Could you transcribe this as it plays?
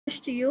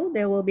to you.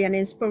 There will be an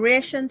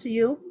inspiration to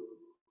you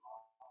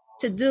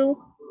to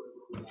do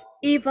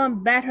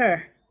even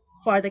better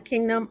for the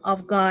kingdom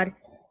of God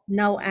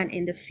now and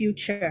in the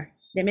future.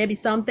 There may be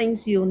some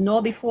things you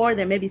know before,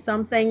 there may be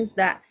some things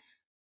that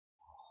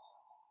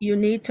you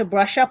need to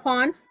brush up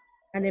on,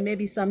 and there may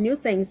be some new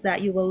things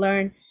that you will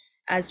learn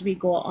as we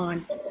go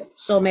on.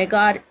 So may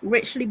God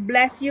richly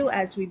bless you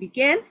as we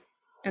begin.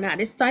 And at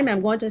this time,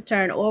 I'm going to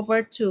turn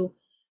over to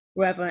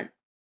Reverend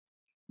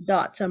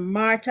Dr.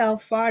 Martel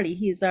Farley.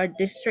 He's our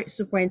district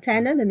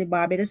superintendent in the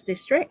Barbados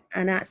district,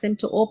 and ask him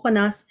to open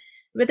us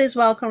with his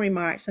welcome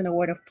remarks and a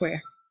word of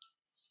prayer.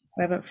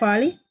 Reverend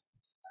Farley.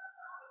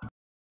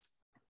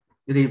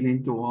 Good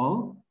evening to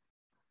all.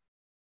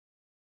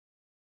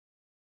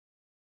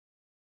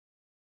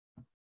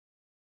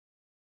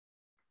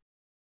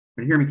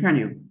 Can you hear me? Can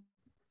you?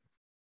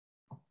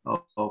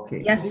 Oh,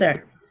 okay. Yes,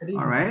 sir.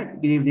 All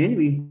right. Good evening.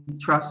 We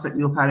trust that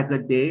you've had a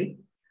good day,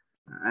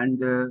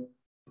 and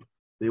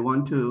we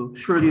want to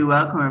surely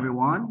welcome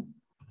everyone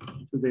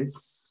to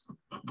this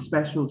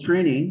special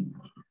training.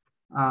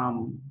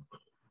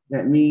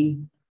 Let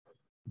me,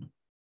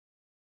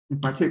 in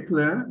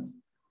particular,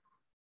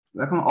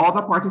 welcome all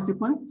the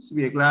participants.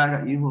 We are glad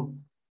that you have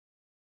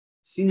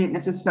seen it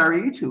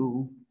necessary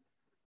to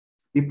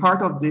be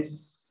part of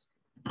this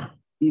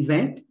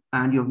event,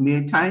 and you've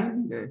made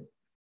time. The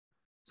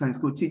Sunday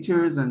school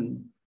teachers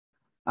and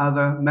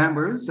other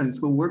members and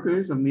school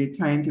workers have made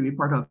time to be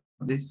part of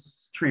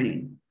this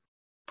training.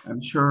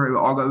 I'm sure it will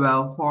all go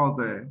well for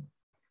the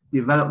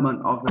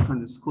development of the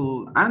Sunday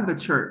school and the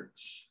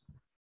church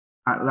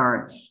at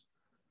large.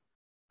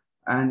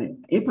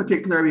 And in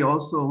particular, we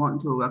also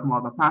want to welcome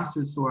all the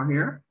pastors who are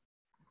here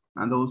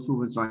and those who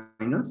will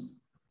join us.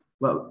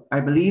 Well,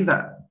 I believe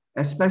that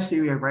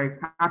especially we are very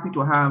happy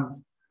to have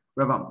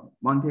Reverend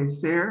Monte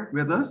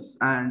with us,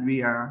 and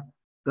we are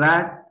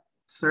glad,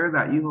 sir,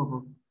 that you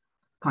have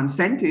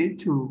consented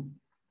to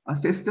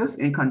assist us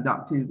in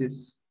conducting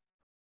this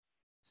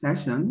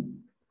session.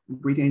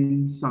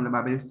 Greetings from the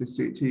Barbados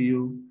district to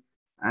you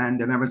and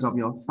the members of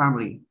your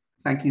family.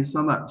 Thank you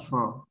so much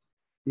for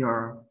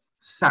your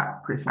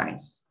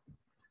sacrifice.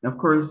 And of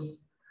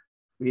course,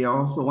 we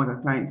also want to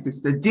thank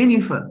Sister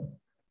Jennifer,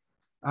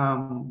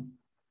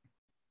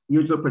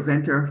 usual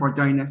presenter, for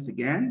joining us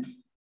again.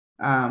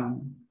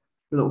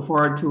 We look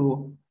forward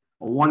to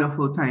a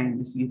wonderful time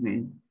this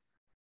evening.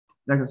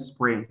 Let us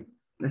pray.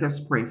 Let us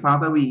pray.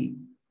 Father, we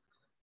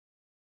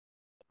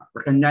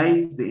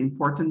recognize the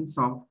importance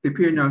of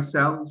preparing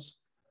ourselves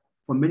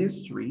for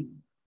ministry.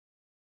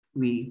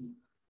 We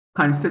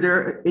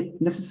consider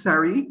it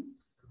necessary,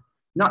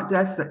 not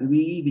just that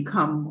we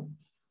become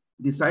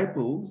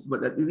disciples,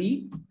 but that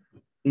we,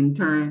 in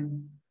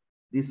turn,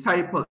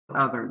 disciple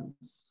others.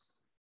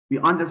 We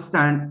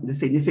understand the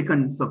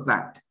significance of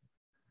that.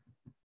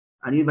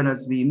 And even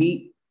as we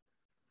meet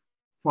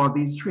for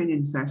these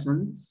training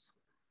sessions,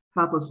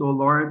 help us, O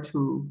Lord,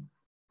 to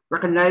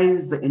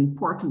recognize the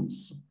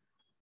importance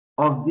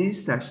of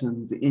these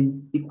sessions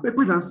in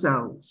equipping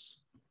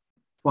ourselves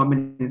for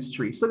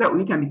ministry so that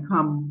we can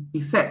become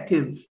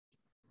effective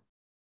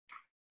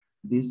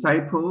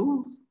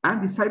disciples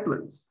and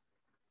disciplers.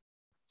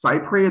 So I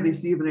pray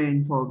this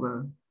evening for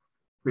the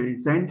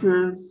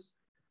presenters,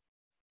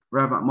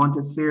 Reverend Monte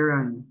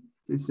and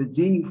Sister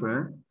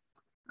Jennifer,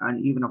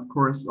 and even, of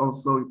course,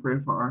 also we pray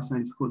for our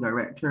Sunday school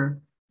director,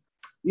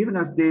 even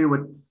as they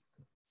would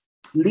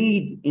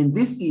lead in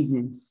this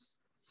evening's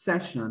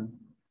session,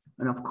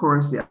 and of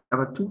course, the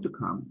other two to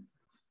come.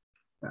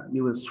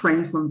 You will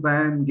strengthen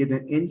them, give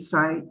them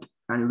insight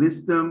and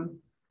wisdom.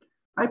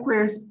 I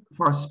pray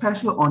for a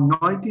special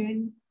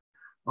anointing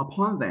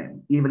upon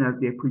them, even as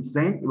they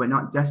present. It will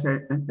not just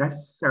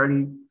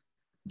necessarily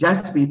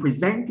just be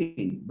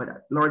presenting,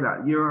 but Lord,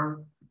 that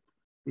your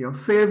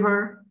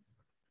favor,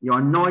 your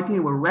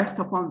anointing will rest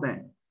upon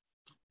them,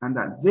 and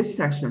that this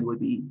session will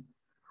be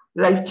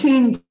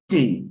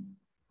life-changing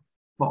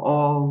for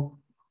all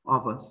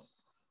of us.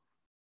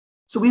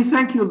 So we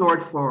thank you,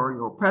 Lord, for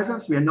your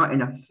presence. We are not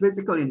in a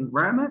physical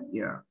environment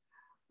here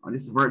on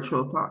this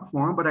virtual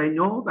platform, but I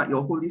know that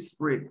your Holy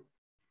Spirit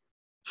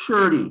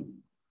surely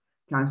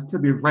can still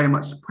be very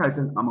much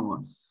present among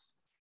us.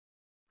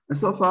 And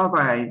so, Father,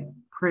 I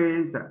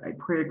pray,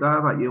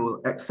 God, that you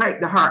will excite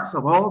the hearts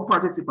of all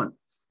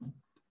participants,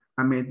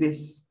 and may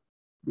this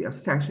be a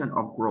session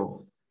of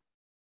growth.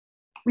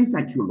 We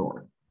thank you,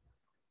 Lord.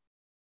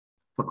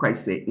 For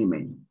Christ's sake,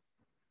 amen.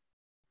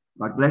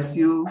 God bless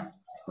you.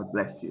 God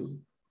bless you.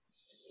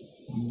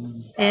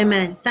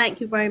 Amen. Thank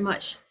you very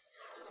much,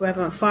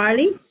 Reverend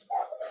Farley,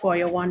 for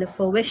your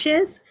wonderful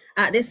wishes.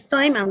 At this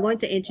time, I'm going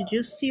to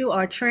introduce to you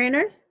our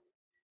trainers.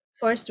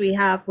 First, we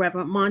have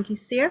Reverend Monte.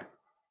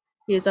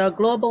 He is our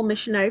global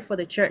missionary for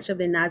the Church of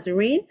the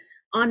Nazarene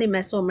on the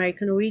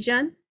Mesoamerican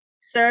region,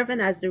 serving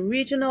as the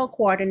regional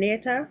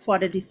coordinator for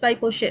the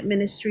discipleship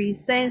ministry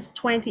since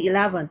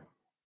 2011.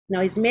 Now,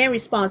 his main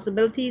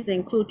responsibilities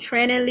include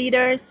training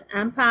leaders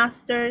and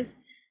pastors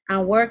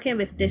and working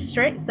with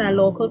districts and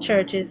local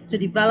churches to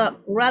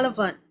develop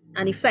relevant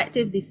and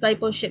effective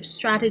discipleship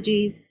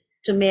strategies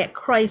to make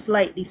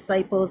Christ-like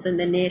disciples in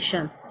the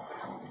nation.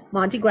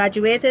 Monte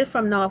graduated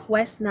from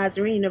Northwest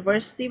Nazarene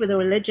University with a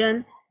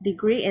religion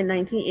degree in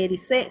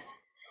 1986.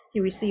 He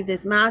received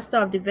his Master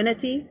of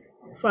Divinity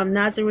from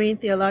Nazarene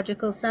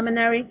Theological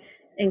Seminary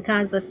in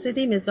Kansas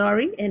City,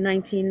 Missouri in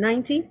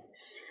 1990,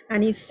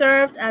 and he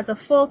served as a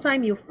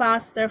full-time youth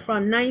pastor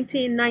from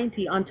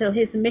 1990 until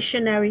his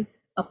missionary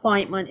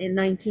appointment in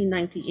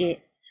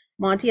 1998.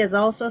 Monte has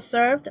also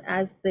served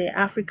as the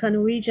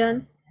African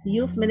Region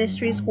Youth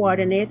Ministries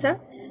Coordinator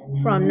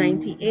from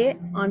 98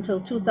 until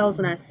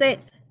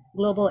 2006,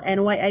 Global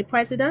NYI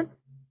President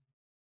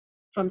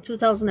from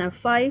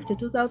 2005 to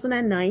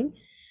 2009,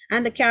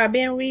 and the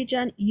Caribbean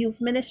Region Youth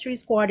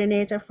Ministries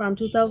Coordinator from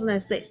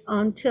 2006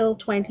 until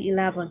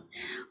 2011.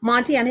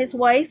 Monte and his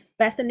wife,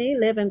 Bethany,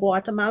 live in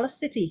Guatemala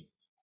City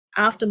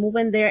after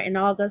moving there in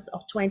August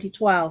of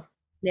 2012.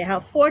 They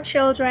have 4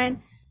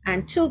 children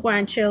and 2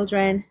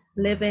 grandchildren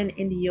living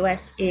in the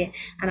USA,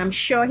 and I'm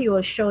sure he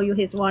will show you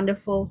his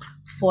wonderful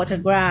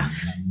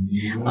photograph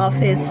of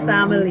his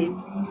family.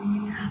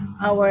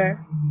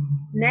 Our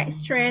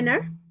next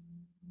trainer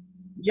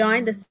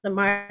joined the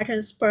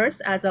Samaritan's Purse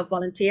as a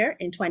volunteer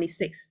in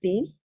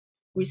 2016,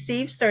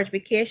 received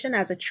certification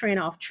as a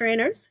trainer of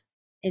trainers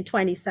in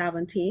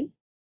 2017.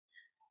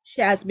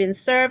 She has been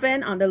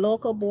serving on the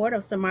local board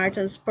of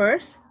Samaritan's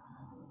Purse,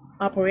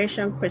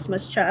 Operation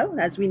Christmas Child,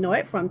 as we know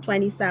it, from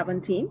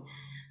 2017,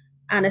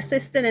 and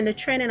assisting in the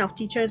training of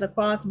teachers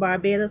across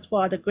Barbados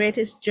for the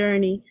Greatest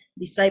Journey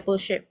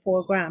Discipleship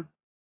Program.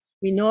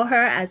 We know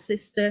her as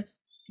Sister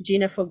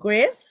Jennifer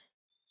Graves,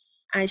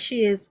 and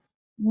she is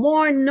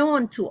more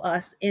known to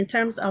us in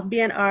terms of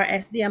being our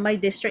SDMI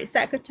District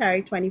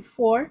Secretary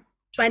 2004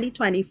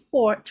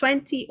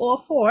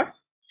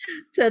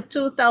 to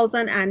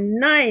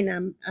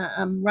 2009.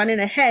 I'm running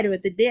ahead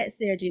with the dates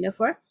here,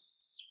 Jennifer.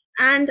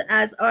 And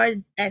as our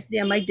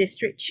SDMI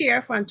District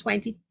Chair from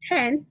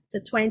 2010 to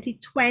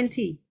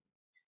 2020.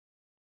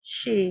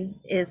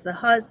 She is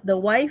the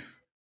wife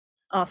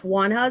of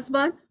 1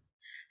 husband.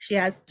 She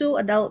has 2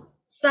 adult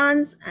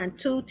sons and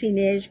 2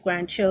 teenage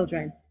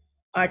grandchildren.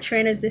 Our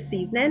trainers this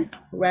evening,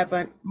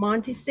 Reverend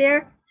Monte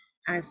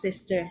and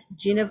Sister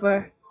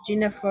Jennifer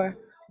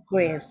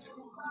Graves.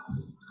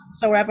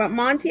 So Reverend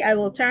Monte, I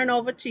will turn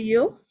over to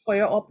you for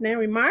your opening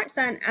remarks,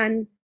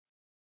 and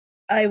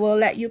I will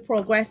let you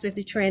progress with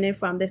the training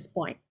from this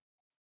point.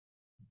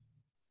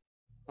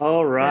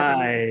 All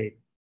right.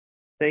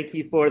 Thank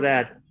you for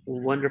that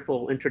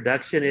wonderful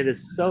introduction. It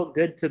is so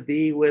good to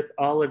be with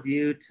all of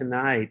you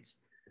tonight.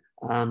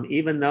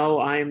 Even though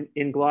I'm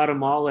in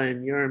Guatemala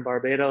and you're in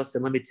Barbados,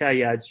 and let me tell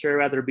you, I'd sure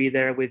rather be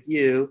there with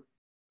you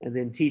and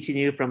then teaching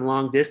you from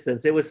long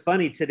distance. It was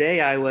funny,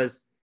 today I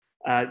was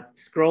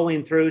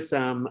scrolling through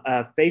some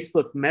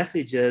Facebook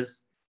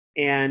messages,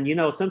 and you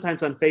know,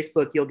 sometimes on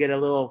Facebook you'll get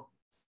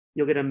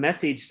a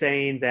message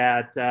saying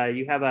that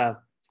you have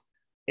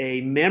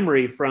a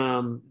memory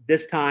from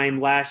this time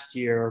last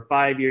year or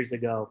 5 years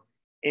ago.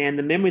 And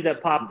the memory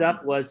that popped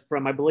up was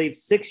from, I believe,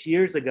 6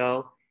 years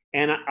ago.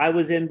 And I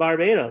was in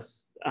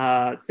Barbados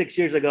 6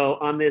 years ago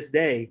on this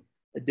day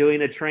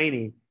doing a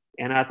training.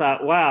 And I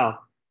thought, wow,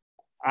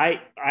 I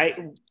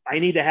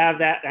need to have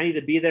that. I need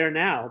to be there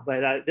now.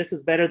 But this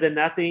is better than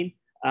nothing.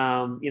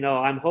 You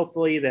know, I'm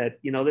hopefully that,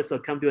 you know, this will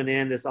come to an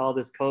end, all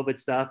this COVID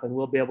stuff, and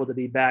we'll be able to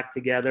be back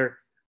together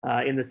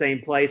in the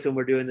same place when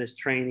we're doing this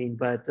training.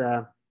 But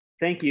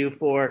thank you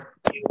for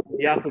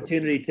the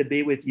opportunity to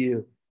be with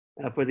you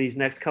for these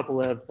next couple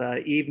of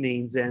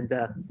evenings. And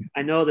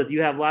I know that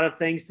you have a lot of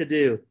things to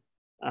do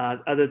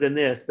other than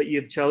this, but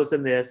you've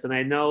chosen this. And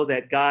I know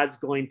that God's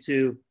going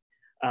to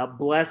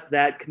bless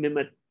that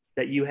commitment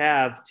that you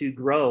have to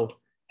grow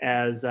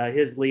as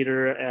his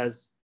leader,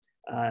 as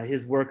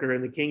his worker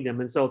in the kingdom.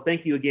 And so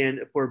thank you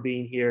again for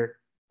being here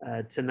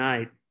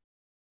tonight.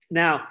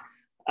 Now,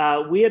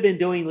 we have been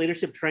doing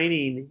leadership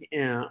training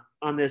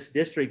on this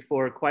district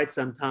for quite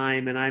some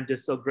time, and I'm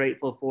just so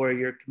grateful for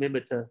your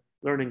commitment to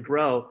learn and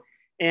grow.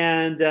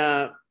 And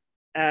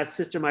as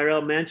Sister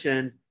Myrelle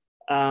mentioned,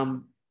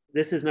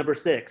 this is number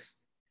 6.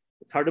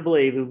 It's hard to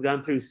believe we've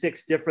gone through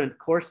 6 different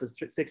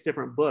courses, 6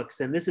 different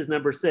books, and this is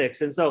number 6.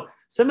 And so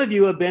some of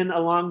you have been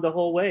along the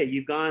whole way.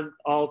 You've gone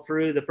all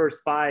through the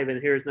first 5, and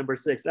here's number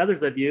 6.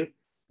 Others of you,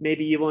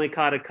 maybe you've only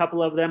caught a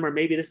couple of them, or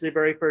maybe this is your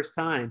very first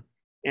time.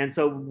 And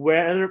so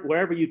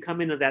wherever you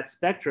come into that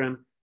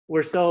spectrum,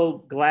 we're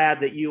so glad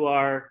that you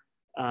are,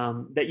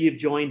 that you've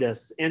joined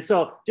us. And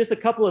so just a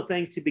couple of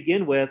things to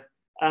begin with.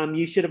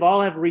 You should have all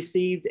have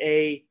received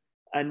a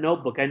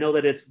notebook. I know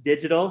that it's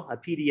digital, a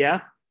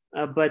PDF,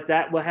 but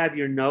that will have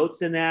your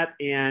notes in that.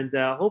 And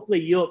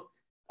hopefully you'll,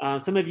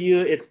 some of you,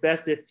 it's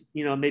best if,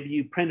 you know, maybe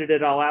you printed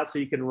it all out so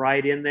you can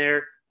write in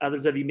there.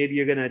 Others of you, maybe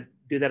you're going to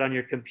do that on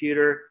your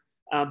computer.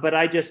 But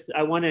I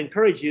want to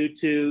encourage you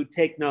to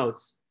take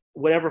notes,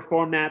 whatever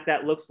format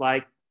that looks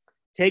like.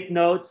 Take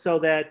notes so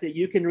that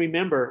you can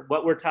remember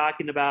what we're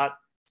talking about,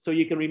 so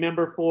you can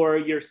remember for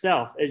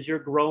yourself as you're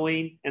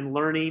growing and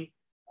learning,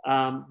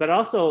 but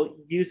also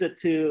use it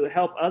to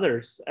help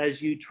others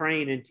as you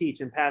train and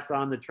teach and pass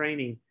on the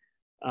training.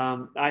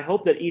 I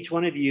hope that each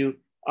one of you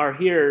are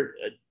here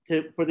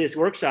for these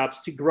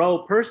workshops to grow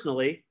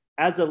personally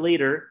as a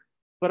leader,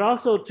 but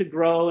also to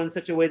grow in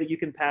such a way that you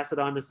can pass it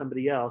on to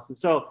somebody else. And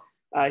so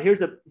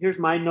here's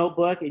my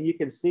notebook, and you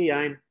can see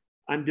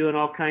I'm doing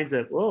all kinds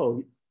of,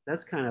 whoa,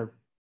 that's kind of,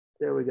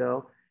 there we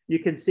go. You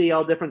can see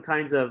all different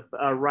kinds of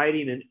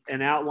writing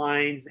and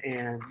outlines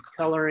and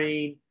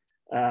coloring,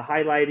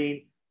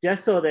 highlighting,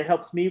 just so that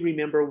helps me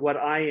remember what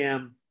I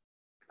am,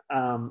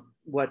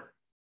 what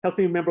helps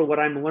me remember what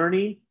I'm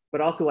learning,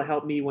 but also will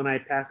help me when I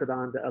pass it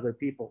on to other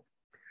people.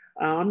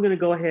 I'm going to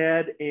go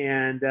ahead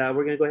and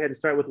we're going to go ahead and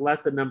start with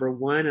lesson number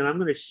 1, and I'm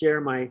going to share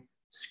my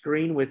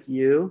screen with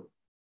you.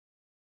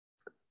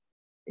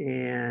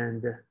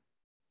 And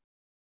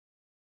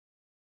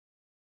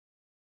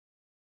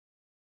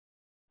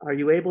are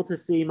you able to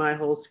see my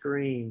whole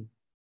screen?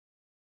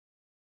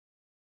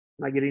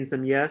 Am I getting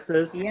some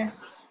yeses?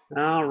 Yes.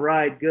 All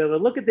right, good. Well,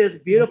 look at this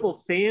beautiful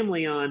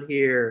family on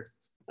here.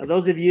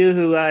 Those of you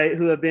who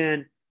have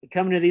been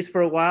coming to these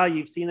for a while,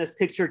 you've seen this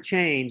picture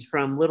change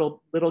from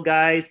little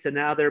guys to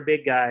now they're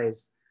big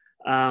guys.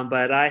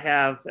 But I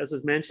have, as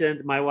was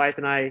mentioned, my wife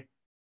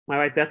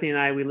Bethany and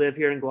I, we live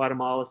here in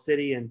Guatemala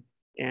City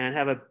and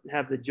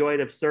have the joy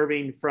of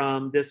serving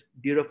from this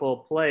beautiful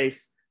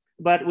place.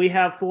 But we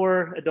have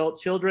 4 adult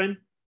children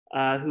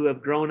who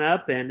have grown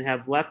up and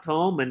have left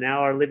home and now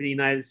are living in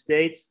the United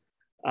States.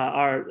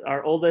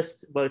 Our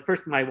oldest, but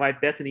first my wife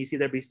Bethany, you see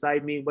there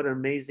beside me, what an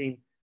amazing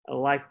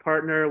life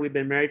partner. We've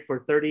been married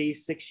for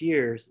 36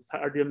 years. It's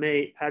hard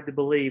to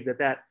believe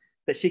that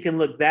she can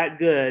look that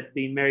good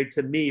being married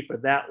to me for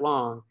that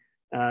long.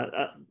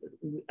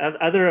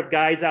 Other of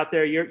guys out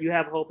there, you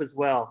have hope as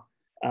well.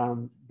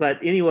 But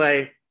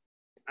anyway,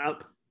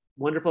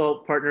 wonderful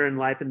partner in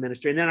life and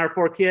ministry. And then our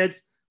 4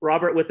 kids,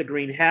 Robert with the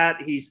green hat,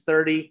 he's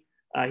 30.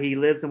 He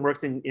lives and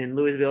works in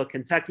Louisville,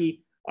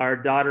 Kentucky. Our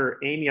daughter,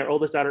 Amy, our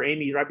oldest daughter,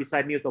 Amy, right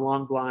beside me with the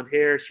long blonde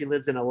hair. She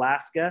lives in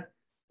Alaska.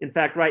 In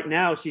fact, right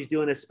now she's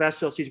doing a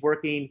special. She's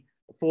working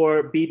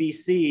for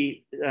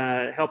BBC,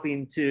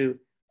 helping to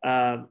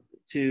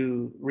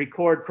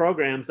record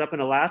programs up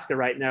in Alaska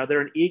right now.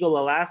 They're in Eagle,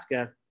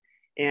 Alaska.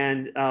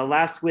 And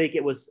last week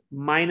it was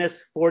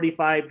minus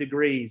 45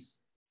 degrees,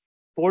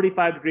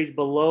 45 degrees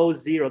below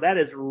zero. That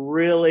is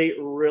really,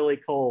 really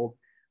cold.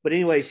 But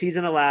anyway, she's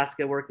in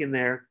Alaska working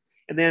there.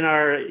 And then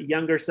our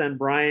younger son,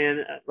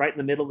 Brian, right in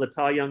the middle, the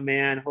tall young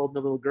man holding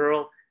the little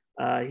girl.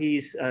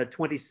 He's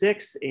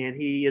 26, and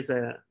he is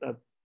a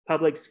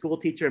public school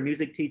teacher, a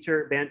music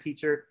teacher, band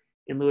teacher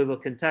in Louisville,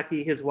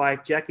 Kentucky. His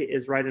wife, Jackie,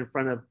 is right in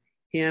front of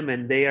him,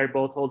 and they are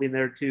both holding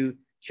their 2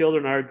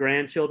 children, our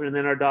grandchildren, and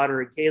then our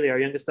daughter, Kaylee, our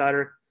youngest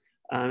daughter,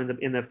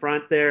 in the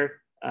front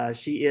there.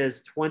 She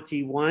is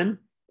 21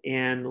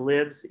 and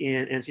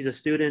and she's a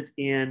student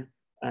in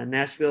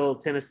Nashville,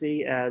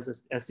 Tennessee,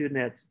 as a student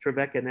at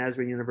Trevecca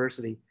Nazarene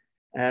University.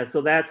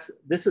 So this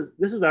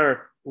is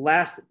our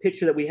last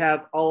picture that we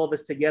have all of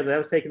us together. That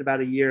was taken about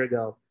a year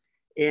ago.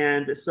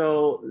 And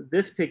so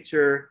this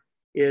picture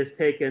is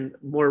taken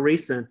more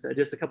recent,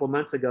 just a couple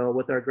months ago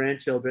with our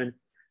grandchildren.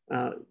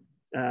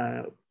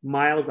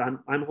 Miles,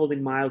 I'm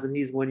holding Miles and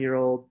he's 1 year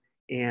old,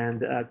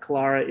 and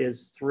Clara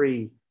is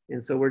 3.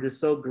 And so we're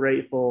just so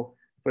grateful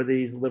for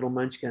these little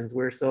munchkins.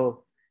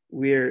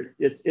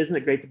 Isn't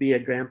it great to be a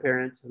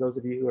grandparent, those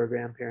of you who are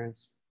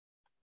grandparents?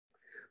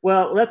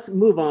 Well, let's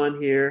move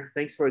on here.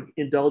 Thanks for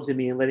indulging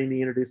me and letting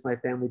me introduce my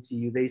family to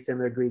you. They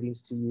send their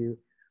greetings to you.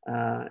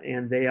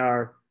 And they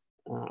are,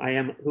 I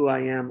am who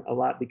I am a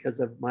lot because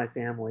of my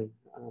family.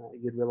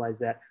 You'd realize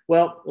that.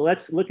 Well,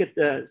 let's look at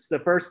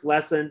the first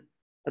lesson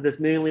of this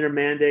Million Leader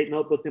Mandate,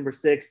 notebook number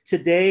 6.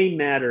 Today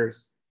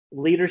matters,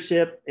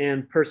 leadership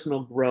and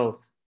personal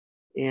growth.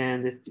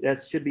 And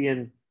that should be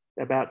in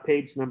about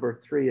page number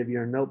 3 of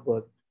your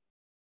notebook.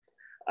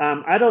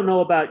 I don't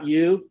know about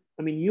you.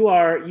 I mean, you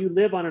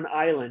live on an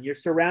island. You're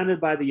surrounded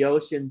by the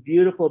ocean.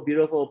 Beautiful,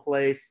 beautiful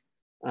place.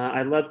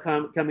 I love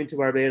coming to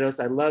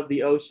Barbados. I love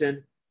the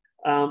ocean.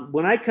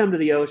 When I come to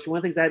the ocean, one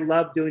of the things I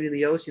love doing in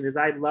the ocean is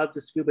I love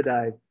to scuba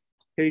dive.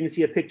 Here you can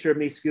see a picture of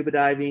me scuba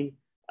diving.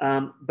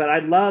 But I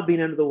love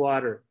being under the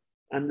water.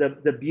 And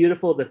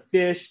the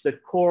fish, the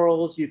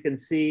corals you can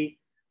see,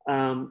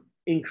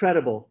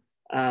 incredible.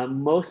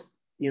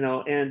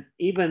 And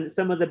even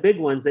some of the big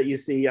ones that you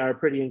see are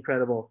pretty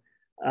incredible.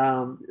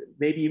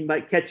 Maybe you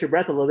might catch your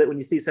breath a little bit when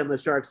you see some of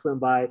the sharks swim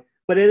by,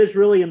 but it is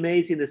really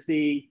amazing to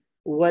see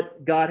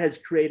what God has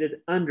created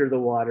under the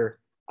water.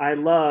 I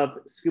love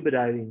scuba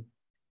diving.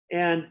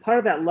 And part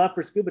of that love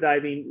for scuba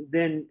diving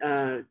then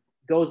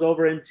goes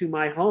over into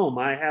my home.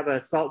 I have a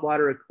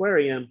saltwater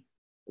aquarium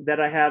that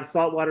I have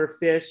saltwater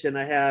fish and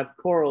I have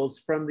corals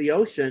from the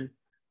ocean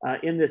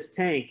in this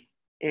tank.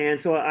 And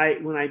so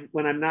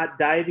when I'm not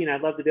diving, I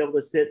love to be able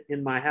to sit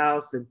in my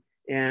house and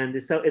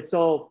it's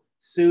so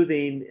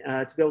soothing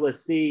to be able to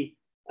see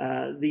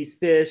these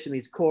fish and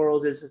these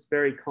corals. It's just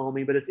very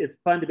calming, but it's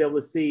fun to be able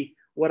to see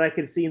what I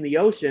can see in the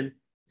ocean,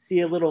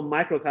 see a little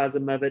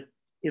microcosm of it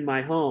in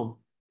my home.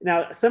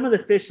 Now, some of the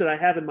fish that I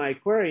have in my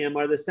aquarium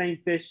are the same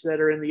fish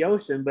that are in the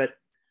ocean, but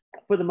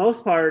for the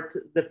most part,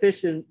 the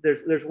fish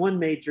there's one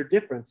major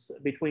difference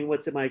between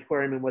what's in my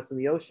aquarium and what's in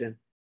the ocean.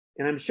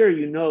 And I'm sure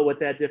you know what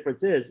that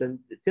difference is. And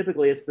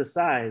typically it's the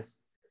size.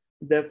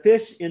 The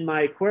fish in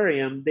my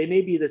aquarium, they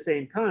may be the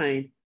same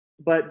kind,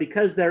 but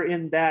because they're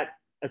in that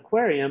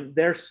aquarium,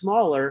 they're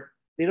smaller.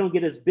 They don't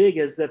get as big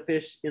as the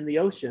fish in the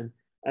ocean.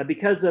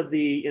 Because of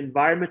the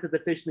environment that the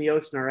fish in the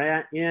ocean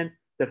are in,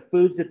 the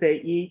foods that they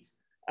eat,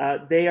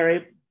 they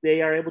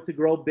are able to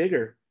grow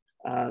bigger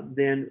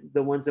than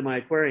the ones in my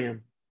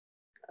aquarium.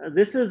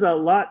 This is a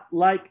lot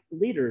like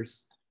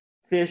leaders,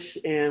 fish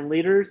and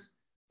leaders.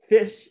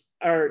 Fish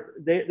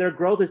their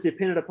growth is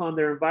dependent upon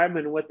their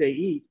environment and what they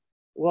eat.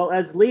 Well,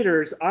 as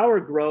leaders, our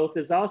growth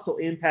is also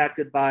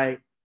impacted by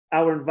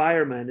our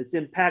environment. It's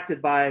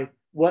impacted by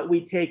what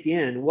we take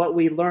in, what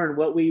we learn,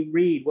 what we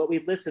read, what we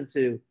listen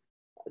to.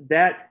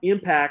 That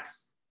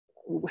impacts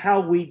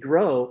how we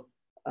grow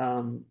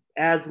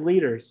as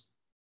leaders.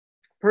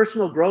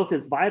 Personal growth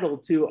is vital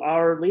to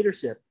our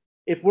leadership.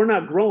 If we're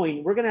not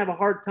growing, we're going to have a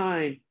hard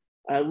time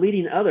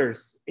leading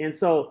others. And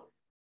so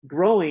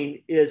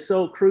growing is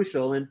so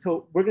crucial. And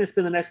we're going to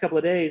spend the next couple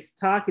of days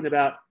talking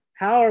about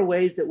how are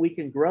ways that we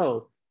can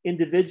grow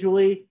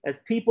individually as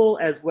people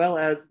as well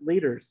as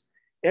leaders.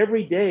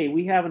 Every day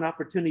we have an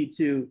opportunity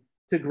to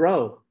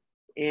grow.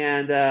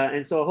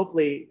 And so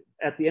hopefully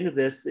at the end of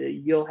this,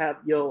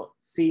 you'll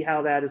see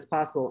how that is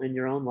possible in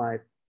your own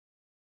life.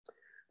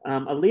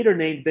 A leader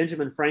named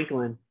Benjamin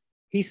Franklin,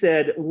 he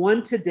said,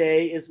 "One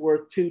today is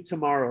worth 2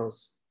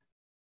 tomorrows.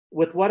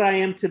 With what I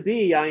am to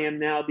be, I am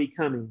now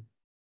becoming."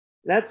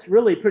 That's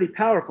really pretty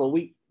powerful.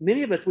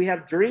 Many of us, we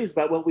have dreams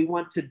about what we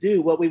want to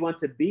do, what we want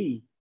to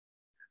be.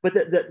 But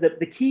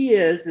the key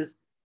is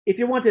if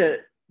you want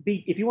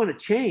to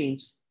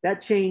change, that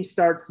change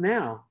starts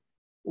now.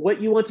 What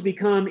you want to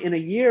become in a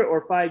year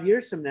or 5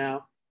 years from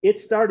now,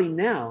 it's starting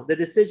now. The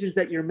decisions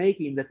that you're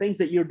making, the things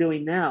that you're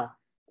doing now,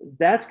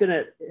 that's going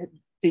to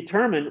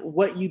determine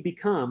what you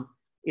become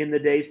in the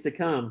days to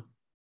come.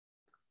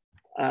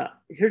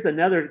 Here's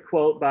another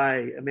quote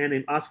by a man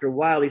named Oscar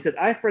Wilde. He said,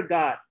 "I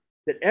forgot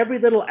that every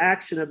little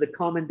action of the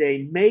common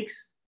day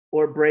makes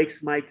or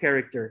breaks my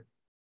character.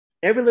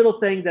 Every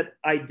little thing that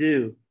I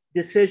do,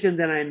 decision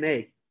that I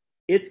make,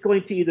 it's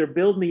going to either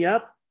build me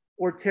up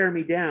or tear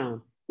me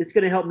down. It's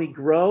going to help me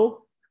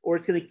grow or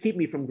it's going to keep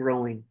me from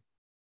growing."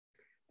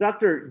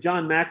 Dr.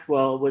 John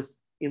Maxwell was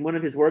in one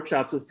of his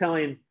workshops was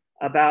telling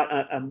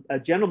about a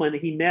gentleman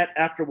that he met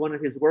after one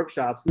of his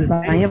workshops. This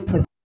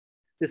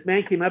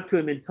man came up to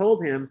him and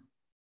told him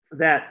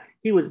that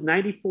he was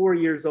 94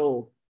 years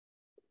old.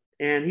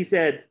 And he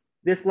said,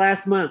 "This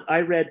last month,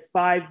 I read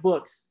 5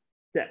 books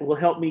that will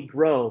help me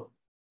grow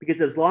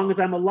because as long as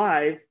I'm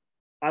alive,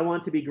 I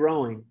want to be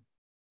growing."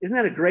 Isn't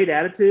that a great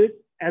attitude?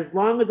 As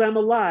long as I'm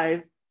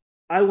alive,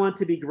 I want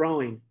to be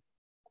growing.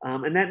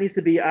 And that needs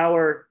to be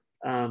our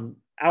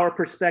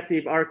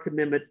perspective, our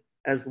commitment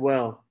as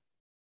well.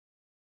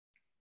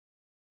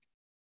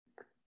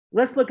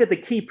 Let's look at the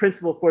key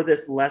principle for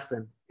this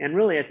lesson. And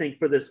really, I think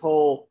for the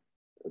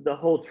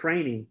whole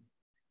training.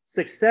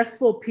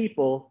 Successful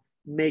people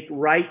make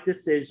right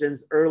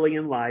decisions early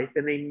in life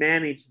and they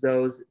manage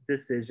those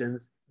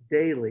decisions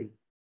daily.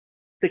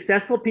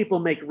 Successful people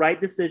make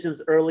right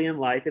decisions early in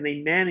life and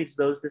they manage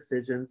those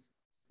decisions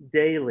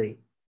daily.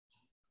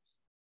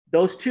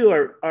 Those two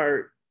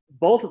are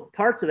both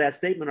parts of that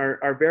statement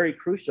are very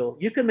crucial.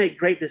 You can make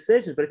great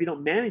decisions, but if you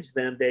don't manage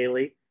them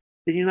daily,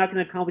 then you're not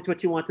going to accomplish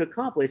what you want to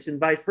accomplish, and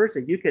vice versa.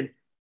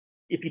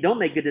 If you don't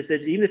make good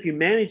decisions, even if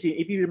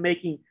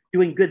you're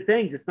doing good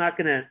things, it's not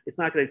going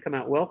to come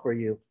out well for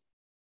you.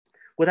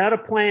 Without a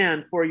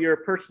plan for your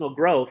personal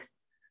growth,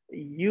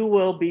 you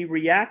will be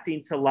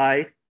reacting to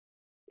life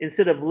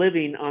instead of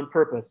living on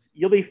purpose.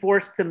 You'll be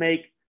forced to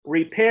make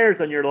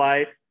repairs on your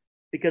life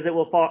because it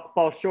will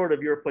fall short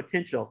of your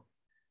potential.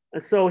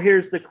 And so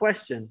here's the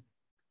question.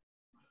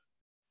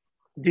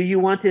 Do you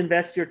want to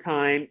invest your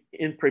time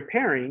in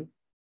preparing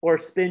or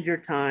spend your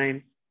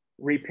time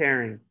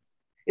repairing?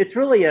 It's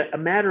really a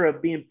matter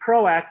of being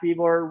proactive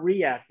or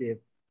reactive.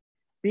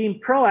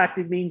 Being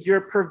proactive means you're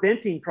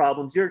preventing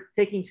problems. You're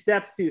taking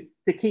steps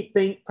to keep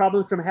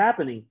problems from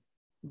happening.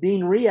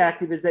 Being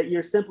reactive is that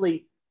you're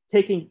simply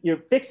you're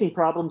fixing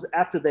problems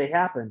after they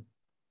happen.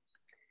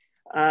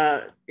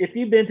 If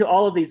you've been to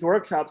all of these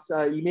workshops,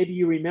 maybe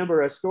you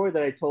remember a story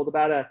that I told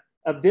about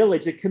a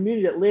village, a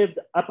community that lived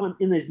up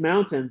in these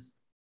mountains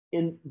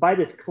by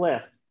this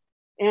cliff.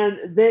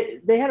 And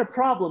they had a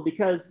problem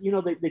because,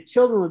 the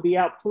children would be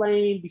out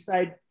playing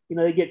beside,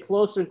 they get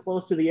closer and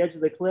closer to the edge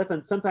of the cliff.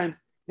 And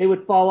sometimes they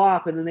would fall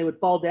off and then they would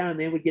fall down and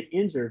they would get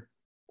injured,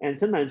 and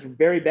sometimes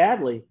very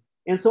badly.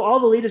 And so all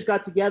the leaders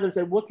got together and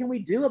said, what can we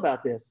do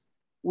about this?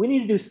 We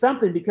need to do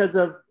something because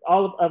of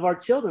all of our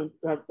children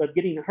of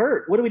getting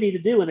hurt. What do we need to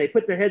do? And they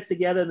put their heads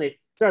together and they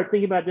started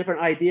thinking about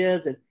different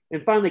ideas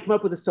and finally come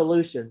up with a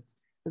solution.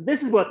 And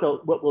this is what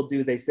we'll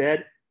do, they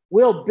said.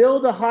 We'll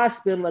build a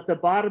hospital at the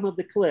bottom of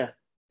the cliff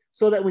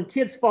so that when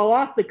kids fall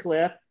off the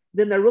cliff,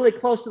 then they're really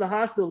close to the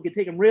hospital. We can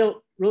take them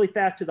really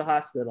fast to the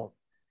hospital.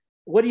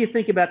 What do you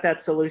think about that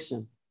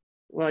solution?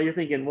 Well, you're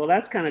thinking, well,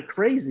 that's kind of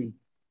crazy.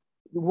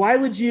 Why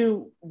would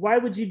you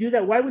do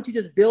that? Why would you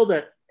just build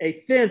a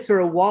fence or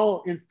a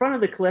wall in front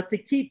of the cliff to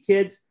keep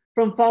kids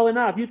from falling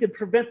off? You could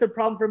prevent the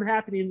problem from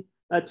happening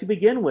to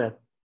begin with.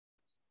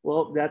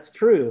 Well, that's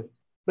true.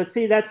 But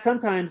see, that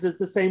sometimes is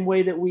the same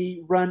way that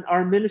we run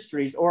our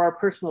ministries or our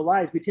personal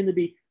lives. We tend to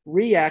be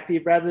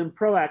reactive rather than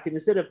proactive.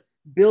 Instead of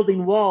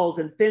building walls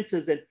and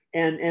fences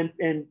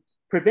and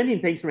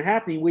preventing things from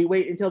happening, we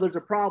wait until there's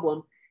a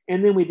problem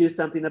and then we do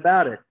something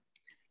about it.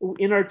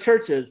 In our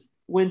churches,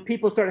 when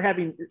people start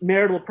having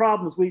marital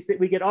problems,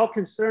 we get all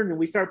concerned and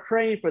we start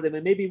praying for them,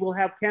 and maybe we'll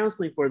have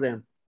counseling for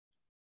them.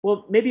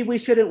 Well, maybe we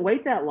shouldn't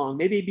wait that long.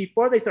 Maybe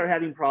before they start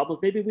having problems,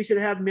 maybe we should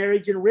have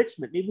marriage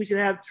enrichment. Maybe we should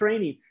have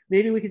training.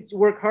 Maybe we could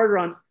work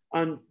harder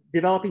on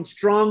developing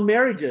strong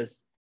marriages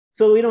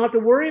so we don't have to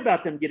worry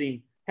about them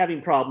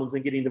having problems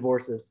and getting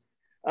divorces.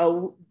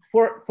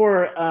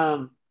 For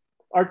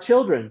our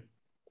children,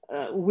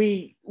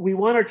 we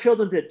want our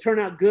children to turn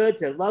out good,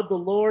 to love the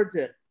Lord,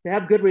 to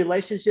have good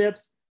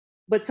relationships.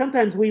 But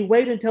sometimes we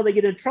wait until they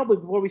get in trouble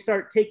before we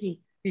start being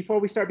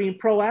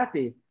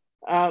proactive.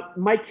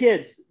 My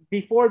kids,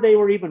 before they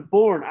were even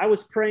born, I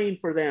was praying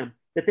for them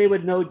that they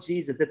would know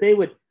Jesus,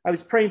 I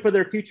was praying for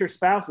their future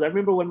spouses. I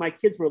remember when my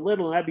kids were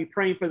little and I'd be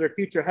praying for their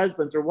future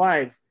husbands or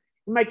wives.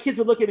 And my kids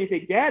would look at me and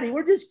say, Daddy,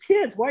 we're just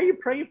kids. Why are you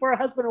praying for a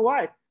husband or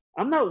wife?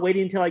 I'm not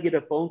waiting until I get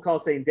a phone call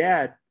saying,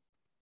 Dad,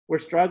 we're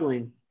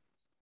struggling.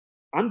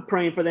 I'm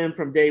praying for them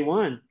from day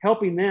one,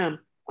 helping them.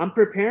 I'm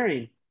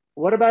preparing.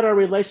 What about our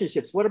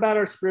relationships? What about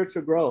our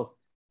spiritual growth?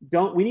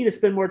 We need to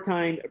spend more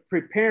time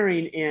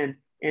preparing and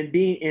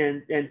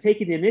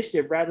taking the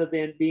initiative rather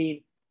than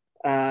being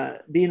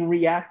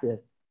reactive.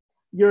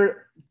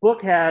 Your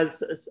book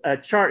has a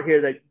chart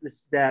here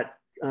that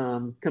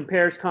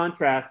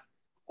contrasts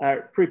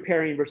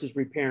preparing versus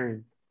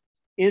repairing.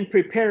 In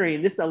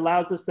preparing, this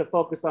allows us to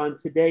focus on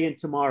today and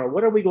tomorrow.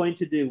 What are we going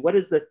to do? What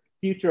does the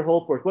future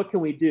hold for us? What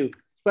can we do?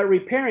 But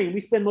repairing, we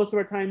spend most of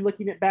our time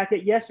looking back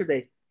at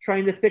yesterday,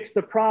 trying to fix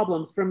the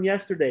problems from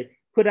yesterday,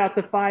 put out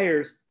the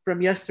fires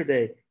from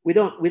yesterday. We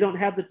don't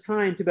have the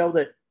time to be able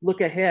to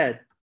look ahead.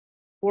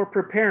 For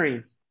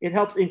preparing, it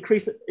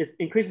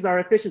increases our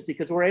efficiency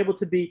because we're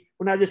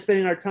not just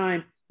spending our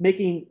time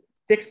making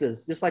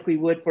fixes, just like we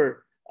would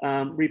for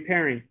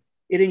repairing.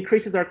 It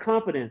increases our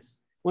confidence.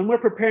 When we're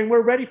preparing,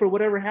 we're ready for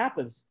whatever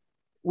happens.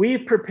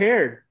 We've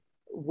prepared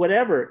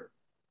whatever,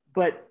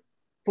 but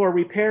for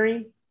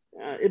repairing,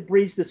 it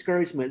breeds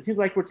discouragement. It seems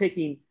like we're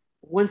taking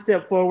one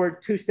step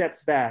forward, two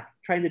steps back,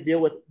 trying to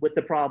deal with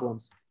the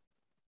problems.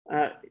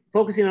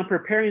 Focusing on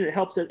preparing,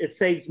 it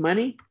saves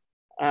money.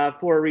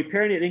 For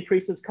repairing, it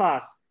increases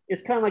costs.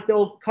 It's kind of like the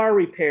old car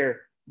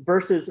repair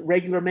versus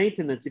regular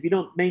maintenance. If you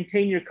don't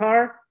maintain your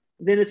car,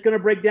 then it's going to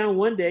break down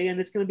one day and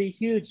it's going to be a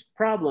huge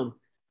problem.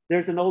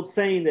 There's an old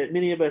saying that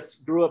many of us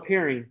grew up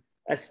hearing,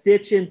 a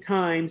stitch in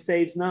time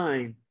saves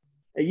nine.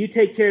 You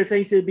take care of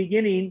things at the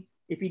beginning.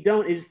 If you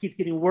don't, it just keeps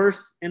getting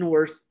worse and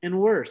worse and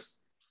worse.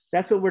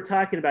 That's what we're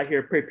talking about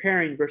here,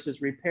 preparing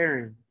versus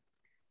repairing.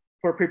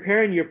 For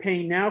preparing, you're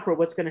paying now for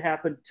what's going to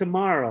happen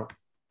tomorrow.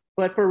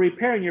 But for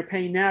repairing, you're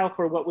paying now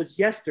for what was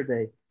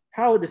yesterday.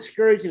 How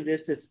discouraging it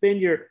is to spend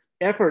your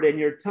effort and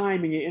your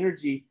time and your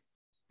energy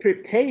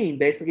paying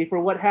basically for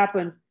what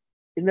happened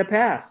in the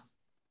past.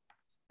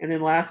 And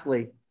then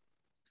lastly,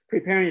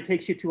 preparing, it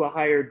takes you to a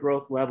higher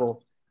growth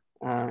level.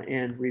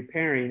 And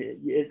repairing,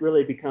 it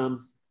really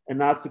becomes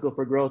an obstacle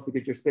for growth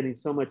because you're spending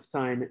so much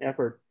time and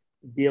effort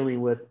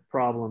dealing with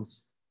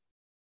problems.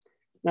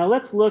 Now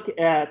let's look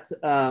at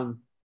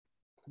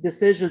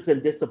decisions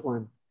and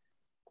discipline.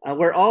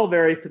 We're all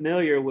very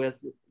familiar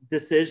with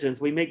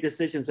decisions. We make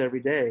decisions every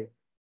day,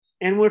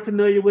 and we're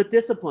familiar with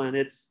discipline.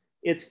 It's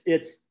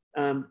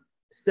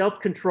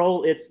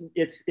self-control.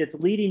 It's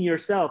leading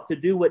yourself to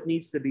do what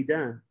needs to be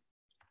done.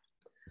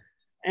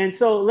 And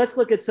so let's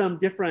look at some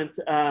different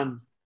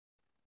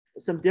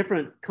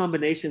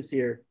combinations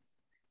here.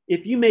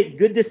 If you make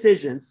good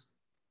decisions,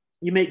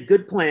 you make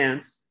good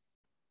plans,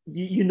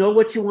 you know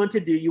what you want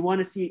to do, you want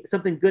to see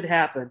something good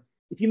happen.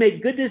 If you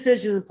make good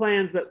decisions and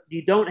plans, but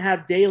you don't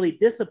have daily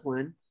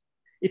discipline,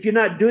 if you're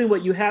not doing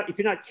what you have, if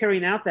you're not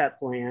carrying out that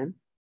plan,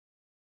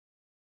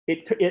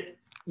 the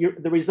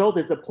result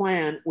is a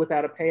plan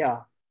without a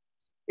payoff.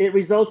 It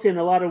results in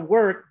a lot of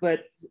work,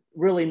 but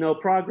really no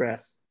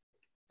progress.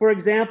 For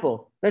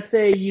example, let's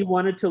say you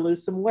wanted to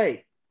lose some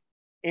weight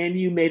and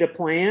you made a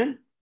plan.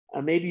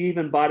 Maybe you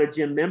even bought a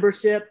gym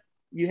membership.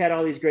 You had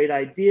all these great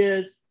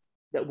ideas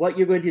that what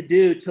you're going to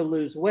do to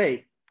lose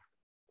weight.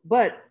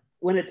 But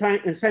when it's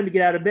time to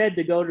get out of bed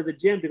to go to the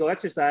gym to go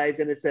exercise,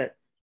 and it's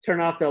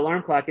turn off the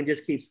alarm clock and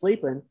just keep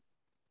sleeping,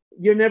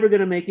 you're never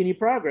going to make any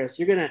progress.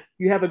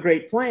 You have a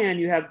great plan,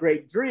 you have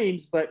great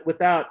dreams, but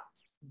without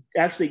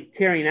actually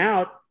carrying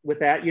out with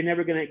that, you're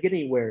never going to get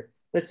anywhere.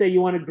 Let's say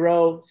you want to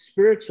grow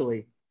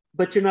spiritually,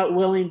 but you're not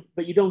willing,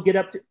 but you don't get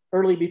up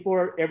early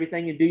before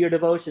everything and do your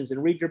devotions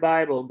and read your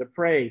Bible and to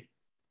pray.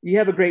 You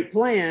have a great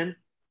plan,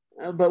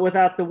 but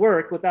without the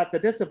work, without the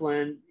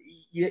discipline,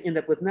 you end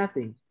up with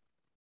nothing.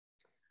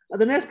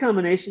 The next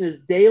combination is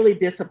daily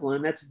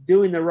discipline. That's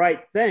doing the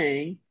right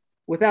thing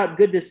without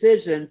good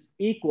decisions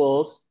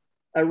equals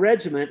a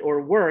regiment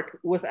or work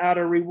without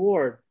a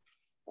reward.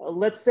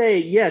 Let's say,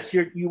 yes,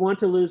 you want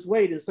to lose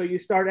weight, and so you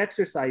start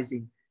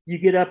exercising. You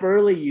get up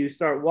early, you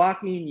start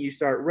walking, you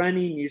start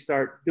running, you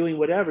start doing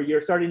whatever. You're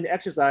starting to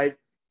exercise,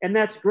 and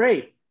that's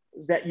great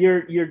that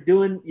you're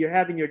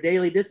having your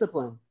daily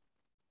discipline.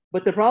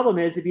 But the problem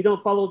is, if you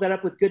don't follow that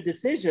up with good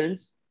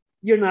decisions,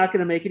 you're not going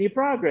to make any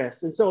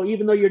progress. And so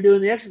even though you're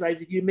doing the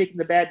exercise, if you're making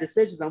the bad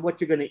decisions on what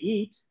you're going to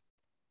eat,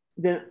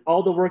 then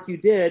all the work you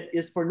did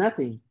is for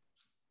nothing.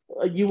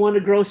 You want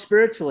to grow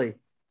spiritually.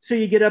 So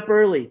you get up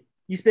early.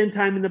 You spend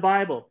time in the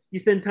Bible. You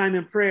spend time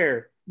in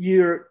prayer.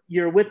 You're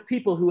with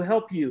people who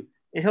help you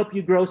and help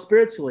you grow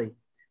spiritually.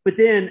 But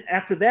then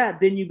after that,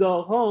 then you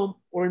go home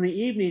or in the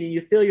evening and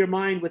you fill your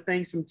mind with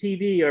things from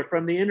TV or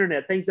from the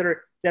internet, things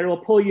that will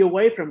pull you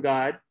away from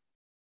God.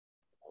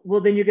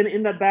 Well, then you're going to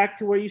end up back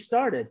to where you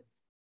started.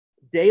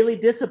 Daily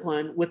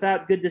discipline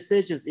without good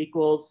decisions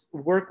equals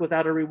work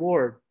without a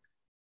reward.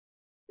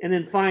 And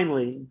then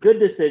finally, good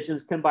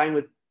decisions combined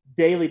with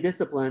daily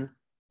discipline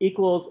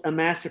equals a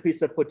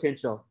masterpiece of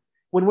potential.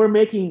 When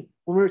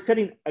we're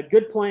setting a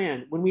good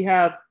plan, when we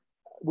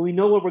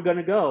know where we're going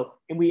to go,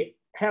 and we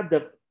have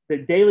the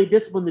daily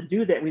discipline to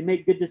do that, and we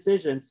make good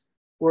decisions,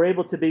 we're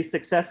able to be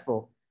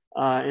successful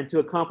and to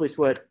accomplish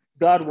what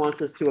God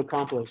wants us to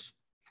accomplish.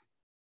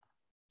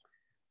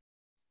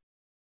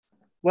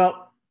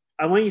 Well,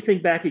 I want you to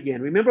think back again.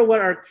 Remember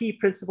what our key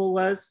principle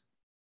was?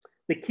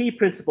 The key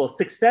principle: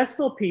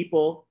 successful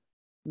people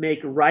make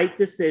right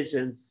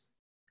decisions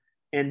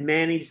and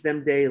manage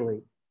them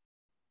daily.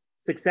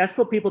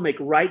 Successful people make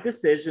right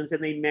decisions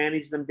and they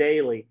manage them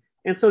daily.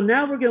 And so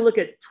now we're going to look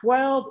at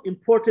 12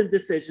 important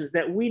decisions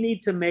that we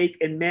need to make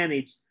and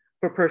manage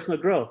for personal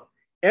growth.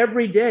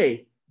 Every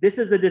day, this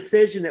is a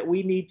decision that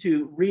we need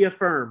to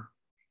reaffirm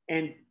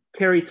and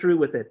carry through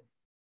with it.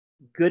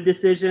 Good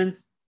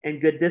decisions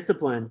and good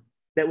discipline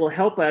that will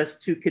help us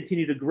to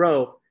continue to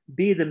grow,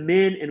 be the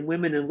men and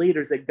women and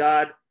leaders that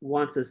God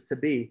wants us to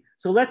be.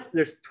 So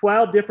there's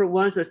 12 different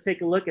ones. Let's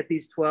take a look at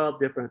these 12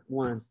 different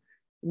ones.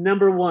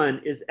 Number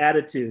one is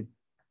attitude.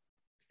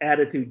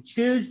 Attitude.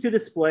 Choose to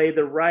display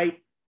the right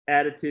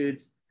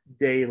attitudes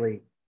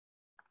daily.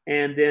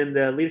 And then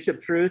the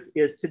leadership truth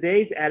is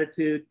today's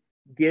attitude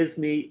gives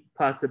me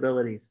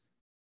possibilities.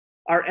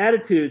 Our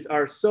attitudes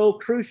are so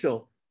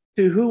crucial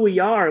to who we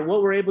are and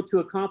what we're able to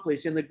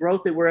accomplish and the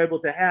growth that we're able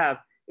to have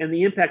and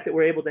the impact that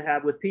we're able to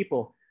have with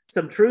people.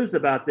 Some truths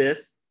about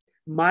this: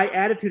 my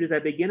attitude as I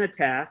begin a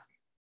task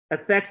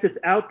affects its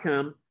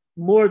outcome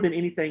more than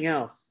anything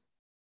else.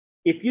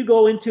 If you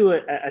go into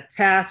a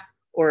task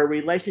or a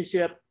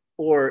relationship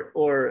or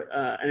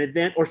an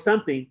event or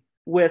something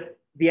with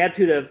the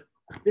attitude of,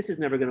 this is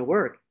never going to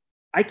work,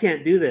 I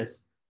can't do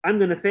this, I'm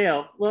going to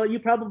fail, well, you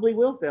probably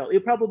will fail.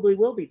 It probably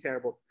will be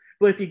terrible.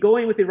 But if you go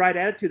in with the right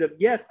attitude of,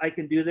 yes, I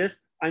can do this,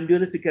 I'm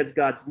doing this because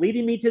God's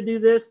leading me to do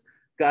this,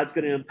 God's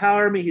going to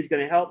empower me, he's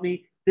going to help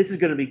me, this is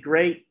going to be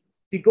great.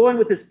 If you go in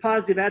with this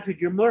positive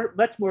attitude, you're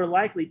much more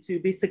likely to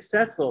be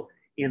successful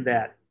in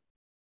that.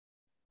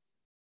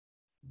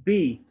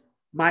 B,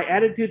 my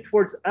attitude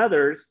towards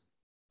others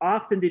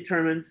often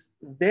determines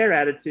their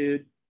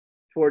attitude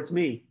towards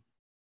me.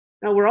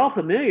 Now, we're all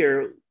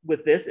familiar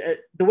with this.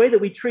 The way that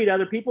we treat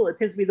other people, it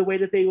tends to be the way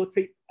that they will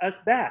treat us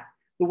back.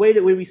 The way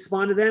that we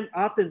respond to them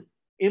often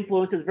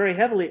influences very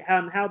heavily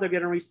on how they're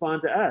going to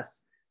respond to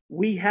us.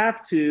 We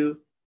have to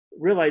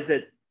realize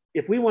that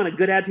if we want a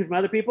good attitude from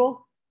other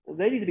people,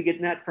 they need to be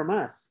getting that from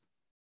us.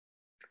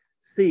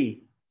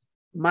 C,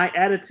 my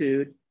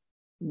attitude,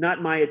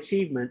 not my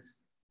achievements,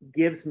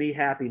 gives me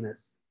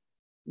happiness.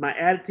 My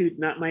attitude,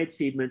 not my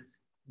achievements,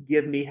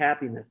 give me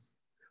happiness.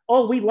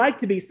 Oh, we like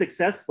to be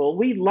successful.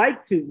 We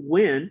like to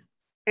win.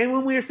 And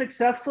when we are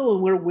successful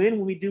and when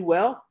we do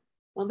well,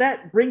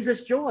 that brings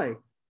us joy.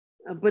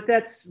 But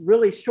that's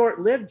really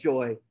short-lived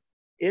joy.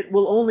 It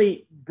will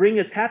only bring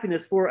us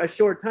happiness for a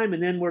short time,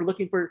 and then we're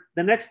looking for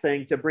the next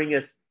thing to bring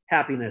us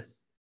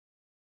happiness.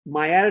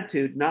 My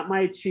attitude, not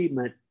my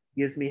achievement,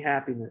 gives me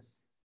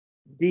happiness.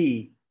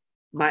 D,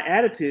 my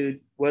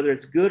attitude, whether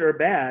it's good or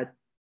bad,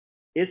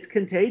 it's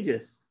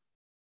contagious.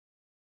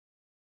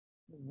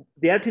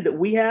 The attitude that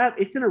we have,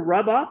 it's going to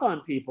rub off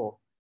on people.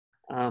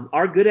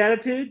 Our good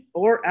attitude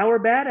or our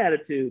bad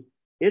attitude,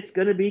 it's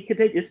going to be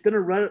contagious. It's going to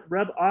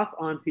rub off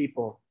on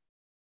people.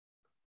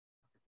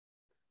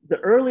 The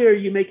earlier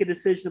you make a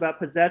decision about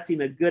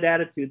possessing a good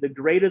attitude, the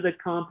greater the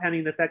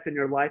compounding effect on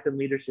your life and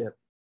leadership.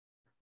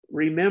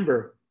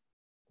 Remember,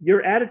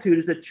 your attitude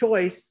is a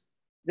choice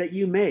that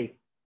you make.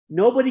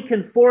 Nobody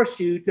can force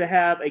you to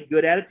have a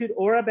good attitude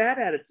or a bad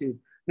attitude.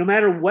 No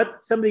matter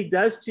what somebody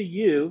does to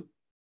you,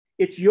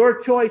 it's your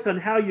choice on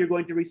how you're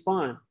going to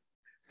respond.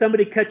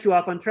 Somebody cuts you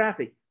off on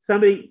traffic.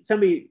 Somebody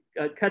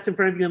cuts in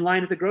front of you in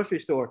line at the grocery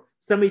store.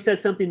 Somebody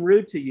says something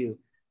rude to you.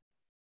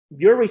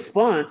 Your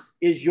response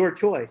is your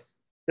choice.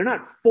 They're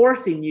not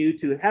forcing you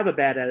to have a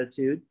bad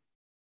attitude.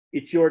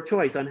 It's your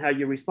choice on how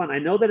you respond. I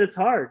know that it's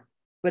hard,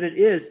 but it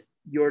is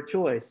your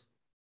choice.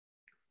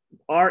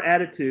 our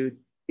attitude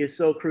is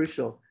so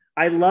crucial.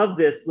 I love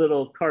this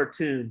little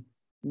cartoon.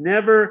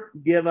 Never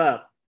give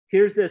up.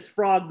 Here's this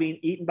frog being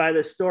eaten by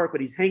the stork,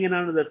 but he's hanging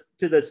onto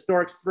the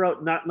stork's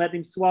throat, not letting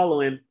him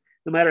swallow him.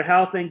 No matter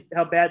how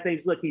bad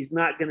things look, he's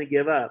not going to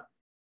give up.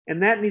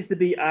 And that needs to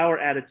be our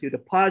attitude, a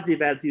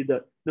positive attitude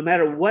that no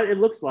matter what it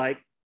looks like,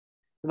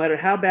 no matter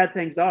how bad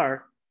things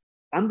are,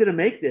 I'm going to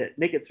make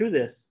it through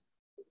this.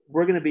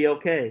 We're going to be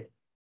okay.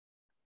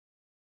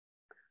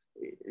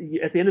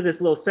 At the end of this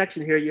little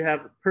section here, you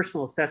have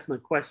personal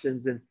assessment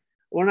questions, and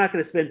we're not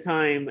going to spend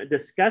time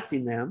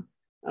discussing them,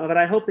 but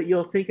I hope that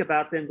you'll think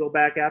about them, go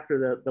back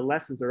after the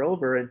lessons are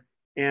over,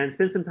 and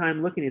spend some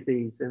time looking at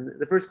these. And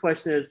the first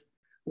question is,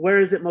 where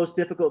is it most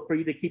difficult for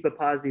you to keep a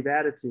positive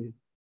attitude?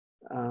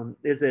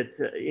 Is it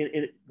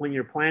when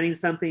you're planning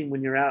something,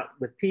 when you're out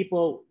with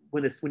people,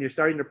 when you're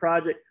starting a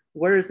project?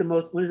 When is it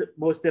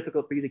most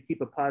difficult for you to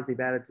keep a positive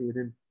attitude?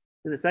 And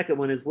the second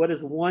one is, what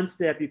is one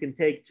step you can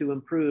take to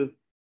improve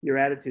your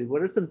attitude?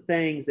 What are some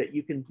things that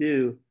you can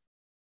do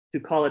to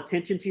call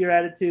attention to your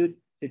attitude,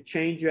 to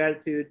change your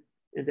attitude,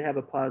 and to have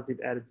a positive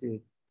attitude?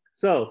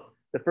 So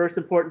the first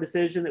important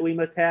decision that we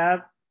must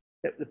have,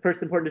 the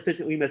first important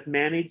decision that we must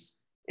manage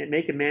and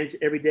manage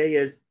every day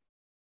is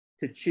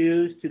to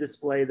choose to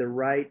display the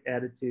right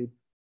attitude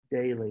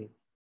daily.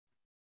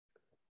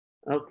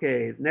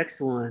 Okay, next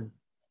one.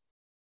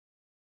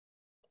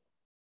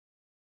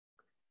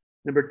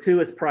 Number 2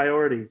 is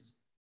priorities.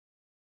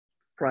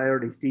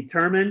 Priorities.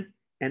 Determine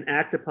and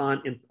act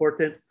upon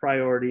important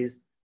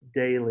priorities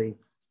daily.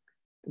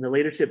 And the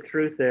leadership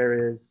truth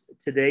there is,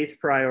 today's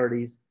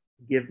priorities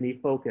give me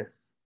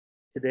focus.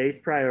 Today's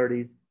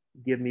priorities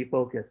give me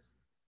focus.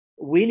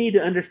 We need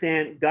to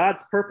understand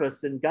God's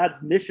purpose and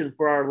God's mission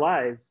for our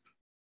lives.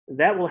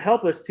 That will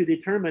help us to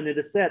determine and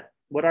to set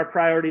what our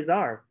priorities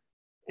are.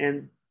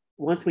 And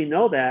once we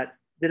know that,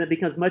 then it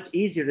becomes much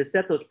easier to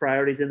set those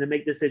priorities and to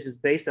make decisions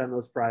based on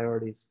those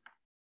priorities.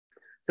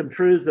 Some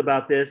truths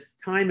about this: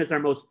 time is our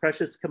most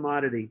precious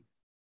commodity.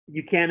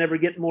 You can't ever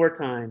get more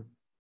time.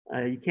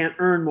 You can't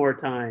earn more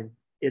time.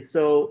 It's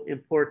so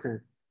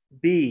important.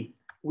 B,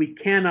 we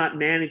cannot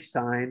manage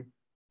time.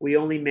 We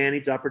only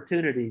manage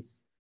opportunities.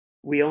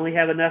 We only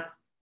have enough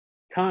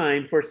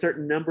time for a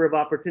certain number of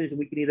opportunities, and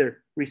we can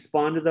either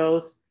respond to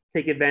those,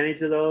 take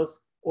advantage of those,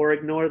 or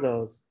ignore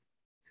those.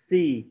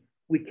 C,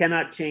 we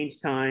cannot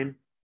change time,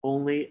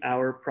 only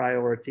our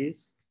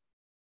priorities.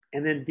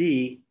 And then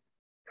D,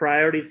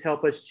 priorities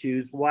help us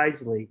choose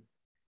wisely.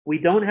 We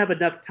don't have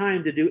enough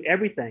time to do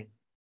everything.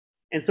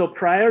 And so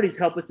priorities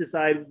help us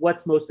decide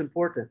what's most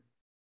important.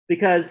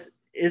 Because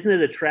isn't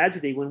it a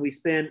tragedy when we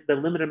spend the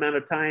limited amount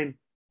of time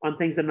on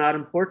things that are not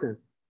important?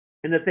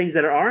 And the things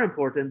that are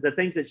important, the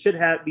things that should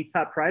be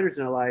top priorities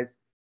in our lives,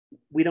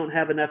 we don't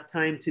have enough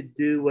time to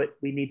do what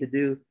we need to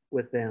do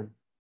with them.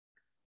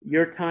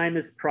 Your time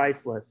is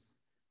priceless.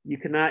 You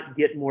cannot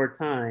get more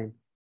time.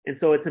 And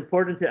so it's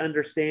important to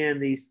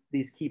understand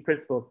these key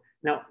principles.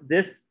 Now,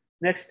 this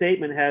next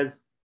statement has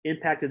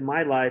impacted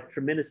my life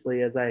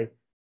tremendously as I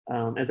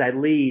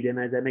lead and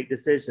as I make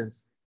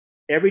decisions.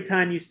 Every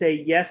time you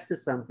say yes to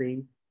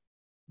something,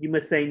 you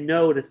must say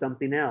no to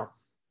something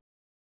else.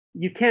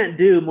 You can't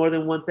do more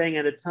than one thing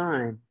at a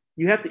time.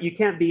 You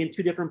can't be in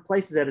two different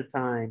places at a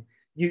time.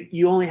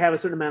 You only have a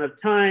certain amount of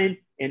time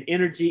and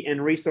energy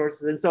and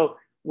resources. And so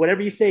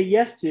whatever you say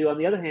yes to, on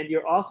the other hand,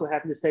 you're also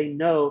having to say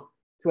no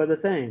to other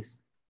things.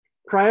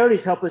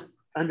 Priorities help us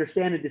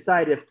understand and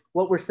decide if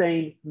what we're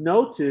saying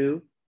no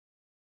to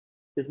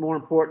is more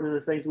important than the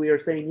things we are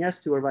saying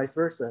yes to, or vice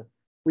versa.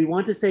 We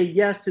want to say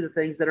yes to the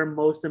things that are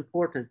most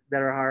important,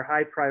 that are our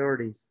high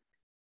priorities.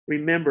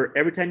 Remember,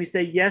 every time you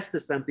say yes to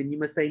something, you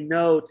must say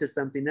no to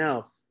something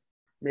else.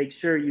 Make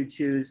sure you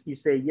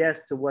say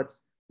yes to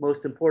what's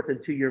most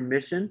important to your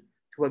mission,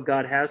 to what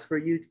God has for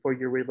you, for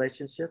your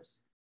relationships.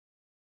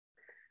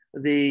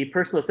 The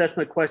personal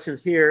assessment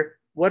questions here: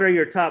 what are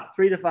your top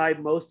 3 to 5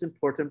 most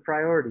important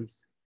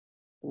priorities?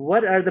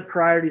 What are the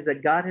priorities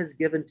that God has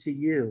given to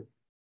you?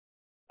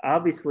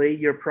 Obviously,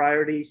 your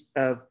priorities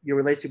of your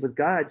relationship with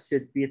God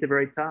should be at the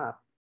very top.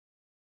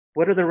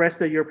 What are the rest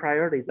of your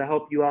priorities? I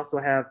hope you also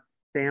have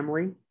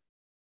family,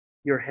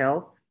 your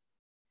health,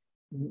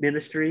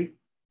 ministry,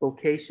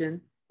 vocation,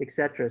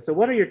 etc. So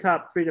what are your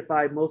top 3 to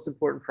 5 most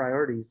important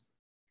priorities?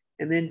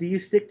 And then do you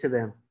stick to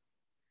them?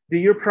 Do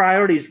your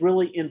priorities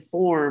really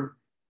inform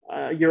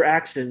your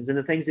actions and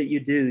the things that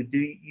you do? Do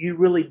you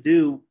really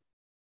do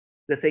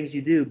the things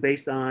you do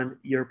based on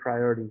your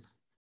priorities?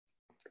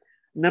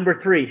 Number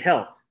 3,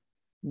 health.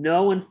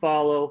 Know and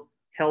follow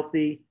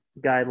healthy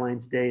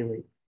guidelines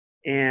daily.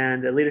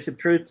 And leadership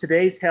truth: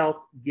 today's health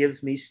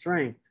gives me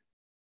strength.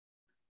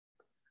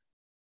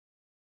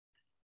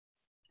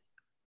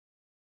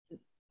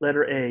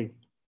 Letter A.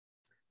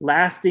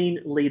 Lasting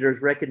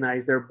leaders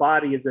recognize their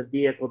body as a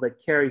vehicle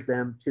that carries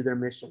them to their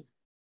mission.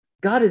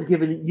 God has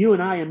given you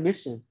and I a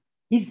mission.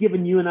 He's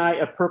given you and I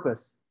a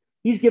purpose.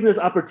 He's given us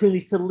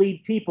opportunities to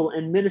lead people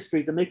and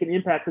ministries and make an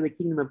impact for the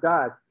kingdom of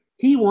God.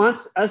 He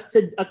wants us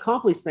to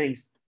accomplish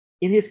things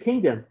in his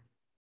kingdom.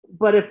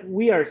 But if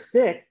we are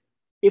sick,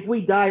 if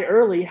we die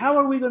early, how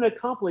are we going to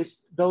accomplish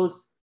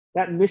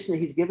that mission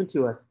that he's given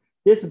to us?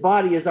 This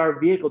body is our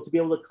vehicle to be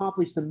able to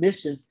accomplish the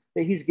missions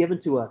that he's given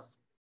to us.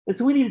 And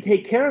so we need to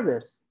take care of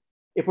this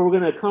if we're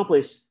going to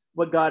accomplish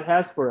what God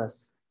has for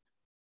us.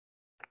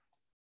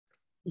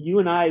 You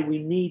and I, we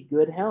need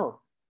good health.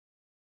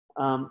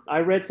 I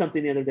read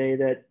something the other day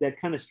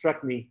that kind of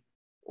struck me.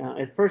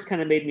 At first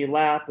kind of made me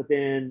laugh, but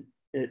then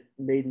it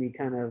made me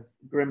kind of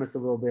grimace a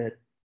little bit.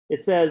 It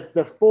says,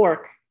 the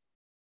fork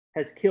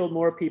has killed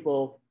more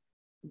people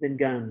than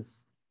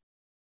guns.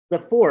 The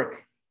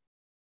fork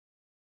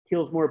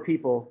kills more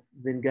people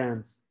than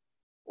guns.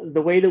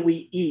 The way that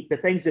we eat, the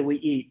things that we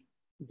eat,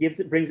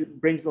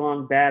 brings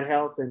along bad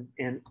health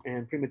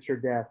and premature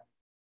death.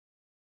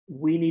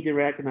 We need to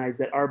recognize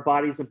that our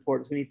body's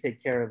important. So we need to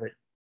take care of it.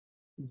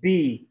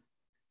 B,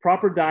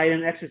 proper diet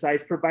and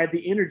exercise provide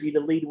the energy to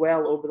lead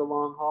well over the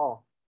long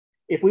haul.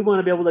 If we want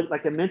to be able to,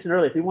 like I mentioned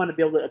earlier, if we want to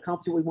be able to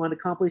accomplish what we want to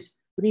accomplish,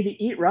 we need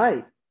to eat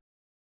right.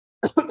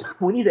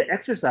 We need to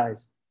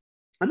exercise.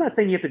 I'm not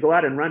saying you have to go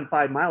out and run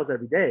 5 miles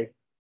every day,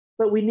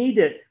 but we need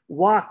to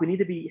walk. We need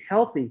to be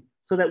healthy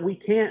so that we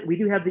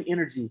do have the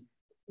energy.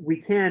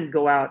 We can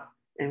go out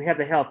and we have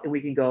the health, and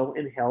we can go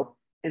and help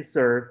and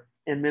serve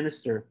and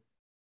minister.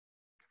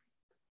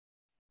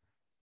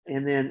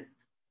 And then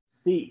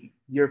C,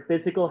 your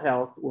physical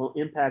health will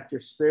impact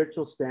your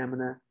spiritual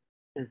stamina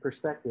and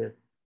perspective.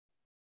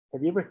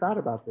 Have you ever thought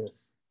about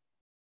this?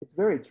 It's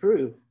very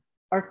true.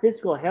 Our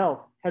physical health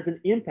has an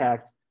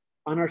impact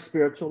on our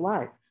spiritual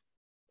life.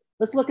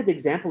 Let's look at the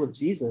example of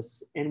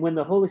Jesus. And when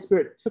the Holy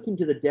Spirit took him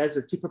to the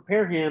desert to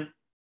prepare him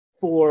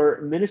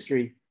for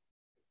ministry,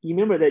 you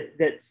remember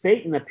that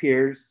Satan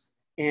appears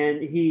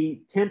and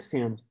he tempts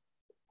him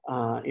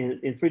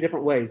in 3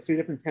 different ways, 3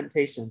 different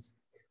temptations.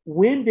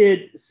 When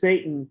did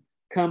Satan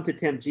come to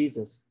tempt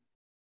Jesus?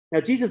 Now,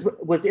 Jesus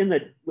was going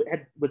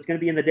to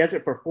be in the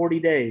desert for 40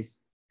 days.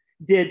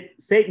 Did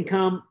Satan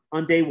come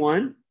on day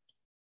 1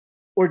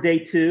 or day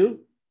 2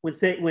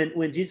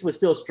 when Jesus was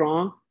still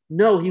strong?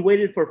 No, he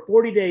waited for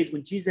 40 days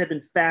when Jesus had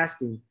been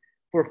fasting.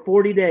 For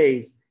 40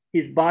 days,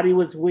 his body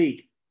was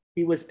weak.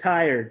 He was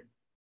tired.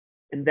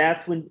 And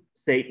that's when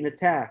Satan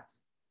attacked.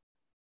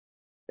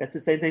 That's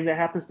the same thing that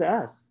happens to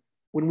us.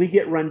 When we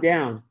get run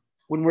down,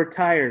 when we're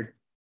tired,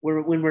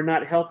 when we're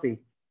not healthy,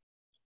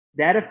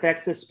 that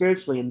affects us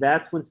spiritually, and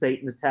that's when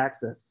Satan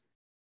attacks us.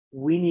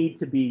 We need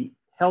to be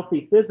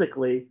healthy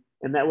physically,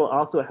 and that will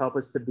also help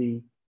us to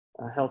be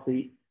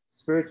healthy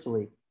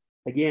spiritually.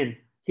 Again,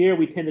 here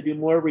we tend to do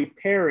more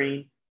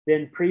repairing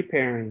than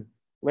preparing.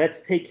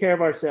 Let's take care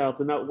of ourselves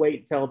and not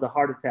wait until the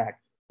heart attack,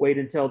 wait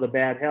until the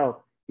bad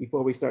health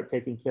before we start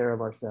taking care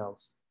of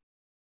ourselves.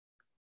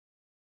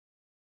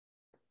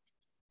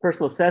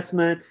 Personal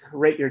assessment,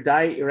 rate your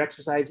diet, your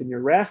exercise, and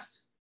your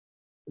rest.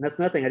 And that's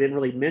another thing I didn't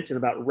really mention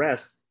about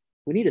rest.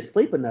 We need to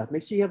sleep enough.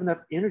 Make sure you have enough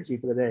energy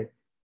for the day.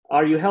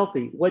 Are you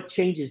healthy? What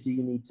changes do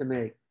you need to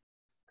make?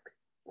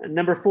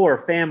 Number 4,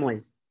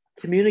 family.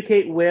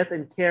 Communicate with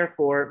and care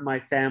for my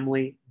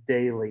family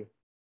daily.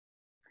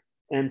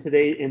 And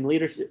today in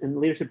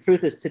leadership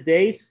truth is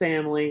today's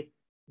family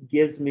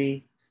gives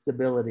me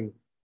stability.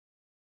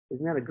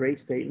 Isn't that a great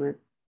statement?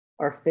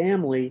 Our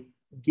family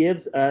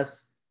gives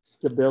us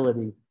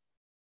stability.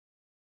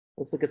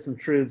 Let's look at some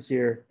truths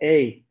here.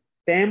 A,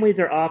 families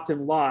are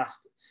often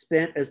lost,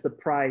 spent as the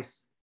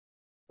price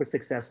for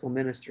successful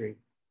ministry.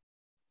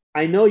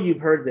 I know you've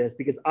heard this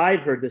because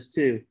I've heard this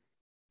too.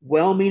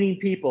 Well-meaning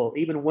people,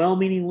 even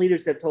well-meaning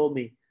leaders have told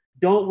me,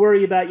 don't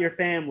worry about your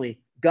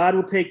family. God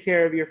will take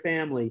care of your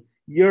family.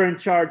 You're in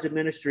charge of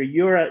ministry.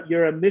 You're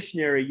a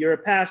missionary. You're a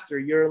pastor.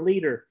 You're a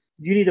leader.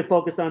 You need to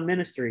focus on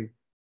ministry.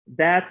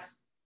 That's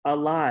a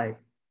lie.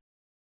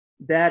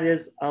 That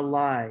is a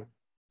lie.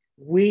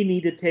 We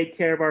need to take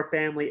care of our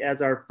family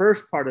as our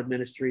first part of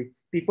ministry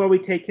before we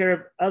take care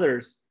of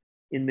others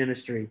in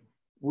ministry.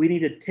 We need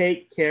to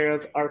take care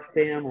of our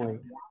family.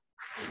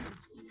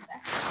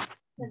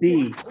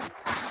 B,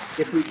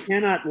 if we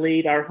cannot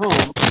lead our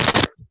home,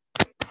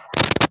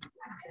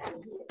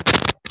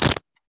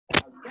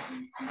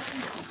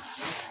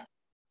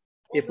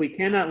 if we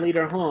cannot lead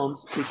our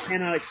homes, we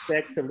cannot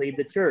expect to lead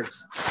the church.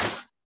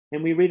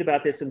 And we read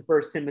about this in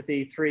 1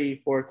 Timothy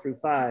 3, 4 through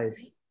 5,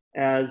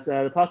 as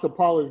the Apostle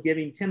Paul is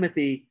giving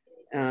Timothy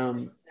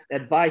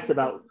advice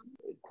about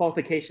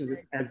qualifications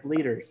as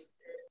leaders.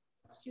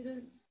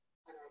 Students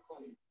and our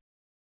colleagues.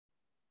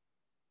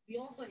 We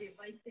also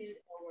invited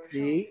our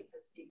See?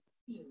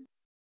 team.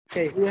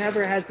 Okay,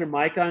 whoever has their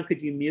mic on,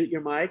 could you mute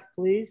your mic,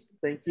 please?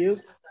 Thank you.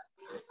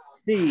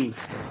 C,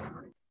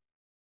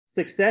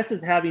 success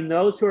is having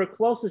those who are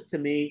closest to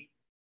me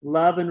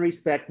love and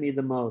respect me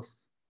the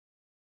most.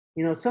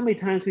 You know, so many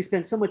times we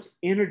spend so much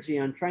energy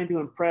on trying to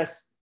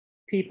impress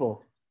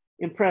people,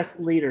 impress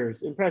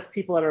leaders, impress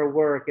people at our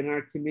work and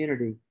our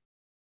community.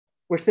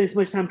 We're spending so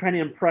much time trying to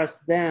impress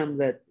them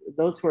that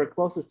those who are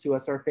closest to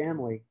us, our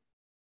family,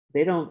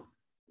 they don't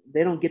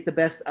get the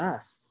best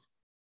us.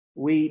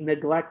 We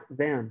neglect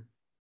them.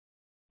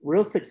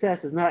 Real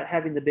success is not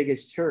having the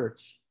biggest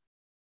church.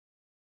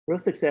 Real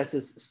success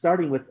is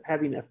starting with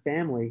having a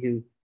family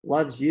who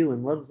loves you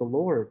and loves the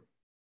Lord,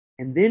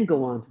 and then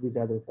go on to these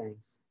other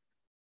things.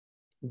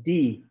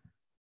 D,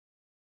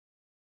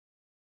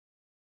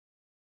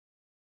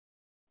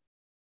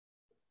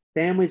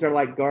 families are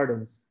like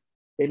gardens.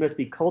 They must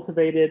be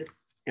cultivated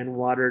and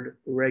watered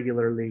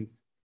regularly.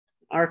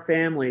 Our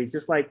families,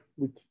 just like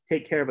we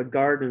take care of a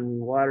garden, we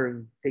water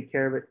and take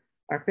care of it,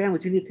 our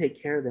families, we need to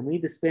take care of them. We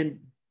need to spend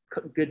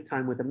good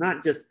time with them,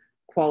 not just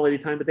quality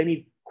time, but they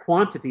need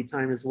quantity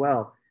time as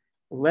well.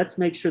 Let's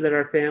make sure that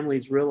our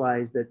families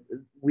realize that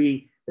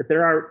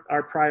they're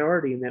our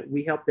priority and that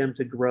we help them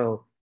to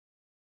grow.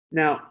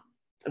 Now,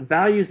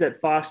 values that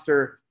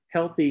foster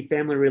healthy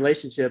family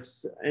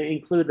relationships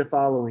include the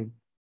following: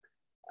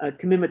 a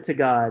commitment to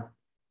God.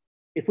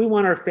 If we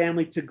want our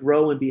family to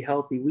grow and be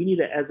healthy, we need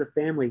to, as a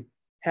family,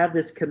 have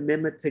this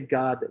commitment to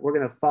God that we're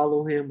going to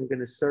follow him, we're going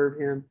to serve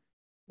him,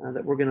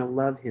 that we're going to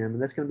love him.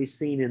 And that's going to be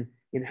seen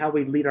in how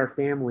we lead our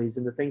families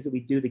and the things that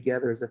we do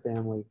together as a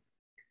family.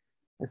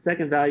 A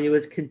second value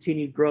is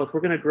continued growth.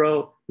 We're going to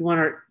grow. We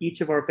want each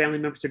of our family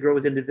members to grow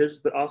as individuals,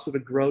 but also to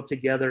grow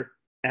together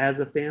as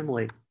a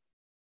family.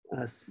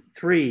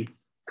 3,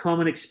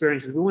 common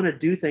experiences. We want to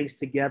do things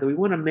together. We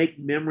want to make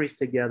memories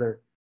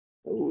together.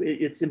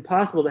 It's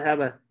impossible to have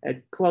a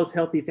close,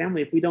 healthy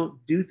family if we don't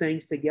do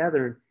things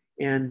together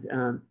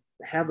and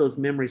have those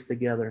memories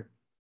together.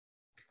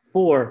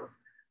 4,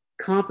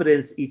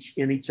 confidence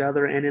in each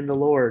other and in the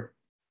Lord.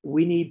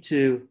 We need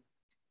to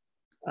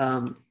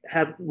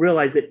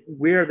realize that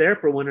we're there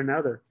for one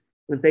another.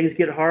 When things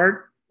get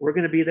hard, we're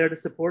going to be there to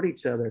support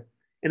each other,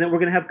 and that we're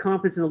going to have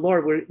confidence in the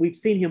Lord. We've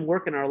seen him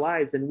work in our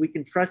lives, and we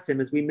can trust him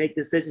as we make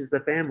decisions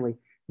as a family.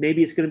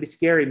 Maybe it's going to be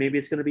scary. Maybe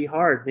it's going to be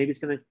hard. Maybe it's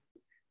going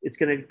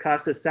to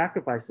cost us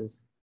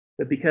sacrifices.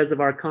 But because of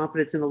our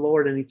confidence in the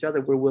Lord and each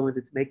other, we're willing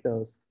to make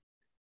those.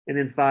 And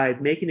then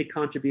 5, making a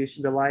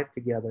contribution to life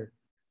together,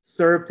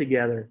 serve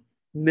together,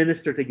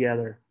 minister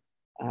together,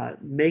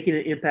 making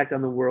an impact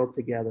on the world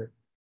together.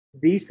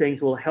 These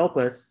things will help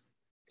us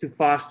to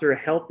foster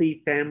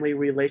healthy family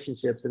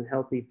relationships and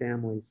healthy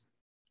families.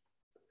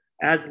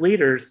 As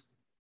leaders,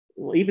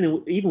 well,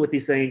 even with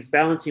these things,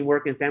 balancing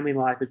work and family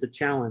life is a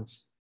challenge.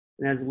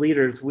 And as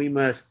leaders, we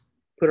must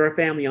put our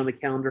family on the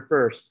calendar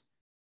first.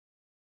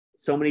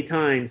 So many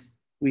times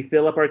we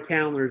fill up our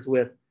calendars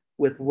with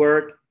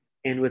work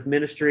and with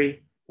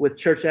ministry, with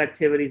church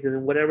activities, and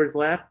then whatever's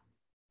left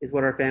is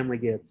what our family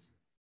gets.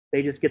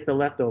 They just get the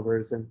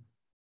leftovers, and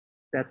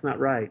that's not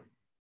right.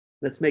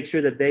 Let's make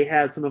sure that they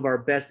have some of our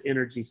best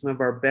energy, some of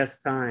our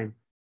best time,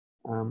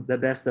 the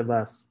best of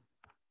us.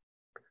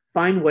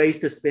 Find ways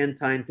to spend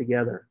time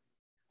together.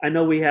 I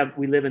know we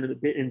live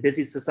in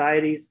busy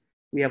societies.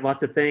 We have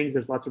lots of things.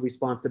 There's lots of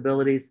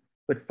responsibilities,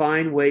 but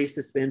find ways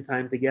to spend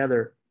time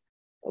together.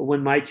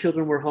 When my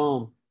children were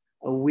home,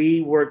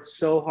 we worked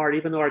so hard,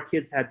 even though our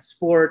kids had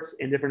sports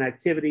and different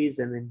activities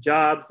and then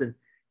jobs, and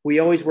we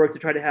always worked to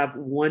try to have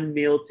one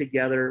meal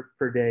together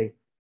per day.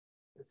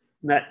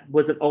 That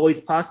wasn't always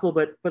possible,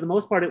 but for the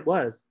most part, it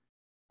was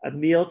a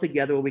meal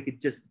together where we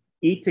could just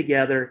eat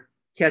together,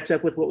 catch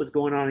up with what was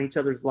going on in each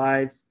other's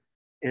lives,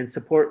 and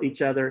support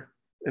each other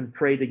and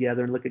pray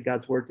together and look at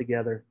God's word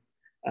together.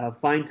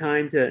 Find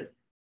time to,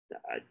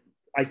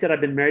 I said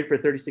I've been married for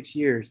 36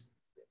 years.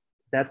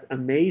 That's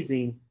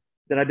amazing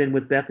that I've been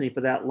with Bethany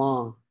for that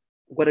long.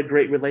 What a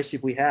great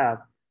relationship we have.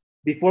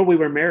 Before we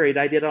were married,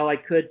 I did all I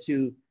could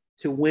to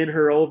win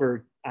her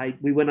over.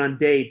 We went on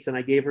dates and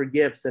I gave her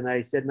gifts and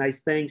I said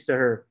nice things to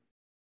her.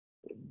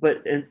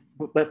 But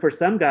for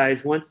some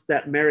guys, once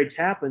that marriage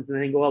happens and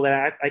they think, well,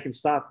 I can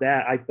stop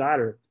that. I've got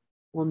her.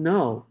 Well,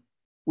 no,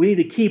 we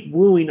need to keep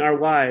wooing our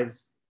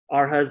wives,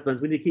 our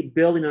husbands. We need to keep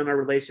building on our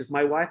relationship.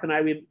 My wife and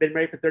I, we've been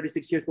married for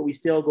 36 years, but we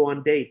still go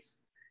on dates.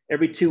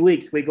 Every 2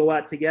 weeks, we go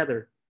out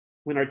together.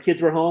 When our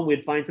kids were home,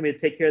 we'd find somebody to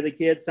take care of the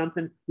kids,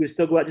 something. We would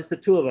still go out, just the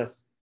two of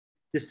us,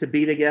 just to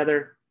be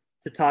together,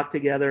 to talk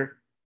together,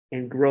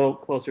 and grow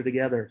closer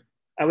together.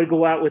 I would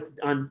go out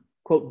on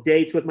quote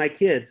dates with my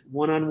kids,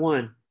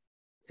 one-on-one.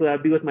 So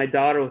I'd be with my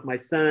daughter, with my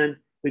son.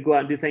 We'd go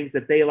out and do things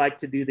that they like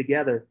to do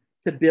together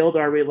to build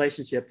our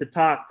relationship, to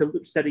talk,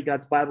 to study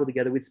God's Bible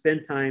together. We'd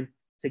spend time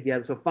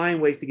together. So find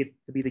ways to get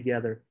to be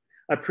together.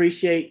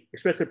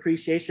 Express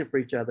appreciation for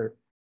each other.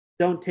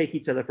 Don't take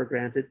each other for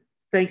granted.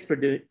 Thanks for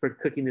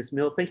cooking this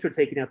meal. Thanks for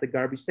taking out the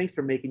garbage. Thanks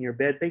for making your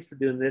bed. Thanks for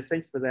doing this.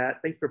 Thanks for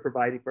that. Thanks for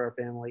providing for our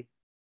family.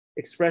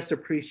 Express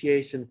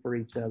appreciation for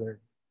each other.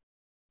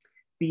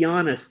 Be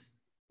honest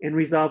and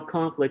resolve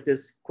conflict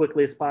as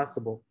quickly as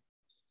possible.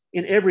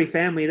 In every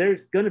family,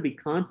 there's going to be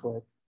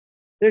conflict.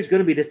 There's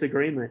going to be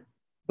disagreement.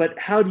 But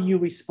how do you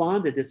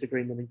respond to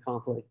disagreement and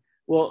conflict?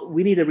 Well,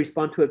 we need to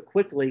respond to it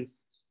quickly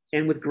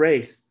and with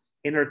grace.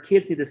 And our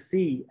kids need to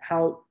see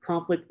how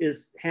conflict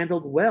is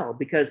handled well,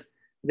 because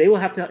they will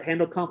have to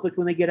handle conflict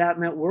when they get out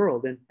in that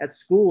world and at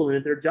school and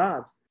at their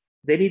jobs.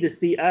 They need to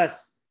see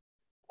us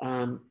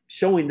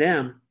showing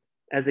them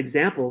as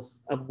examples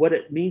of what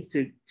it means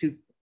to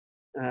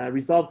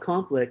resolve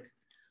conflict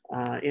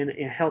in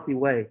a healthy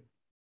way.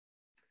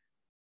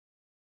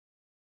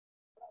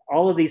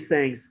 All of these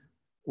things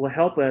will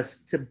help us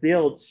to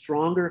build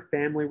stronger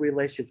family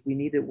relationships. We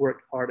need to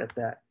work hard at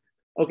that.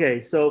 Okay,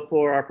 so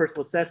for our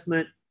personal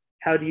assessment,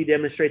 how do you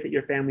demonstrate that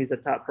your family is a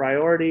top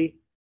priority?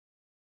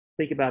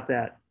 Think about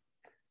that.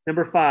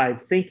 Number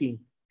 5, thinking.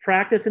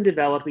 Practice and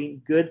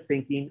developing good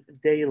thinking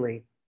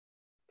daily.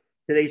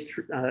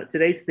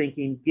 Today's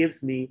thinking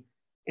gives me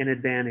an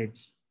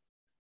advantage.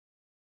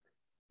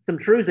 Some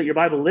truths that your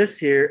Bible lists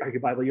here,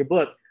 or your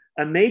book.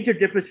 A major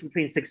difference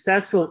between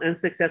successful and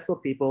unsuccessful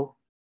people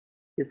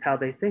is how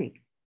they think.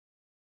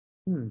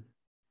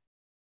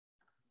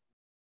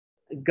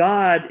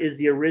 God is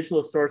the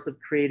original source of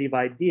creative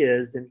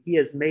ideas, and he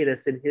has made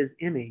us in his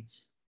image.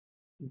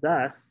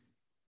 Thus,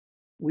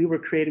 we were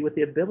created with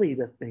the ability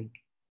to think,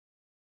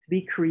 to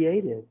be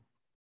creative.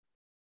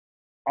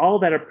 All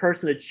that a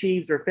person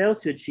achieves or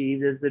fails to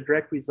achieve is the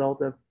direct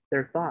result of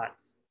their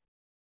thoughts.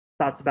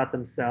 Thoughts about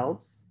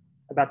themselves,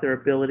 about their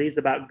abilities,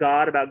 about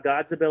God, about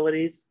God's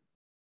abilities.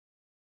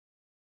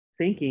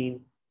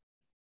 Thinking,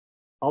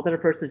 all that a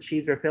person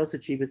achieves or fails to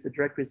achieve is the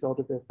direct result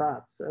of their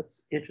thoughts. So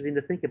that's interesting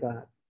to think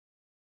about.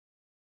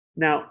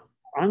 Now,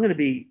 I'm going to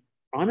be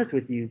honest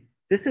with you.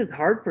 This is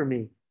hard for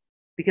me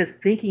because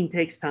thinking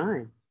takes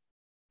time.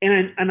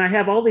 And I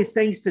have all these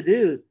things to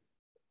do,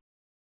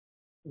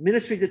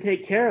 ministries to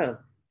take care of,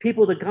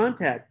 people to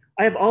contact.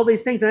 I have all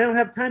these things and I don't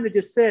have time to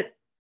just sit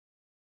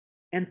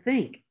and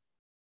think.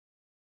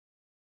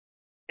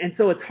 And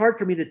so it's hard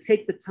for me to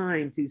take the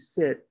time to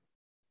sit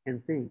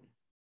and think.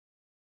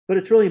 But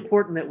it's really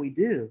important that we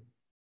do.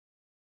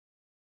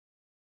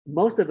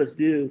 Most of us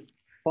do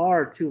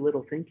far too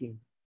little thinking.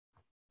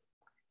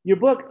 Your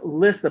book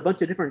lists a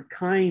bunch of different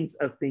kinds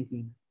of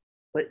thinking,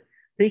 but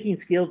thinking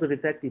skills of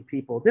effective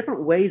people,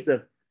 different ways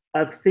of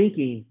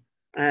thinking.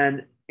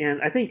 And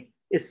I think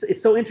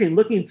it's so interesting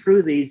looking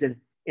through these, and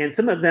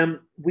some of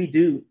them we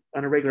do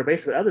on a regular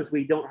basis, but others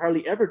we don't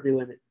hardly ever do.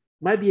 And it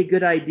might be a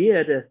good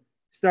idea to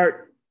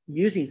start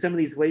using some of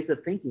these ways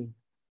of thinking.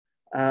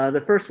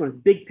 The first one is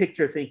big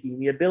picture thinking,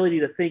 the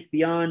ability to think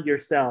beyond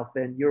yourself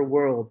and your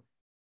world.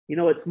 You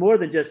know, it's more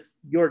than just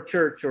your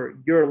church or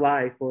your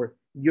life or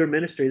your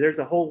ministry. There's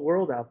a whole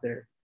world out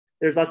there.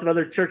 There's lots of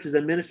other churches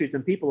and ministries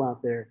and people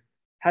out there.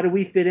 How do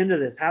we fit into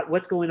this?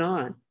 What's going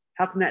on?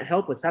 How can that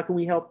help us? How can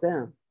we help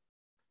them?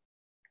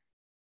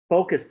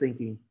 Focus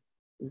thinking,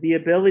 the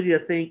ability to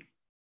think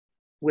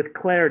with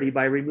clarity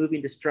by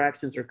removing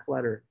distractions or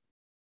clutter.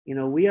 You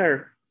know, we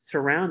are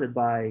surrounded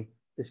by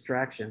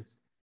distractions.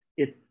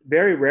 It's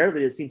very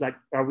rarely, it seems like,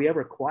 are we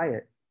ever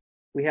quiet?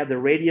 We have the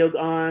radio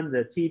on,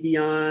 the TV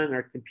on,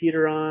 our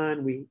computer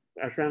on. We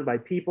are surrounded by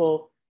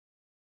people.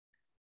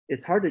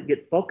 It's hard to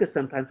get focused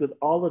sometimes with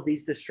all of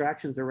these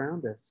distractions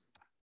around us.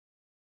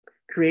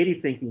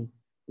 Creative thinking,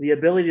 the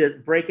ability to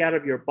break out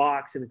of your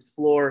box and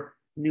explore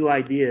new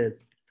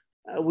ideas.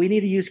 We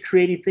need to use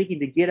creative thinking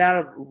to get out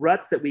of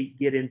ruts that we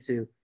get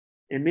into.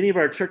 In many of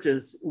our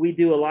churches, we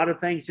do a lot of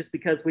things just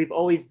because we've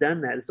always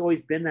done that. It's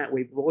always been that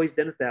way. We've always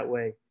done it that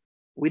way.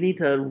 We need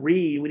to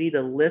read, we need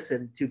to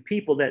listen to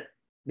people that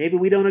maybe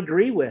we don't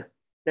agree with,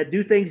 that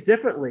do things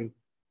differently.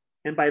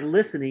 And by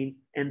listening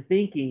and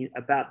thinking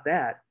about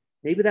that,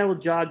 maybe that will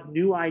jog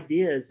new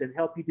ideas and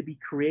help you to be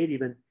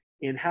creative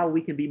in how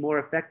we can be more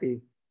effective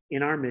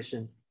in our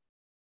mission.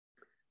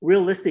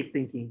 Realistic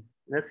thinking,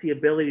 that's the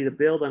ability to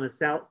build on a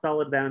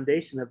solid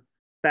foundation of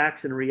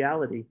facts and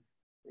reality.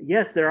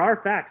 Yes, there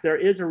are facts. There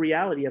is a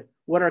reality of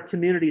what our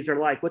communities are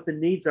like, what the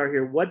needs are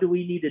here. What do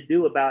we need to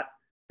do about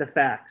the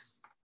facts?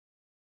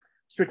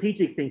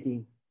 Strategic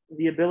thinking,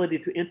 the ability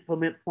to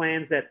implement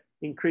plans that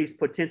increase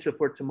potential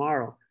for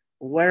tomorrow.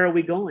 Where are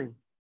we going?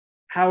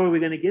 How are we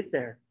going to get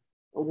there?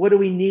 What do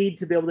we need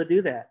to be able to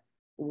do that?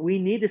 We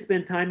need to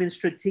spend time in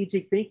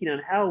strategic thinking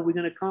on how are we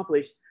going to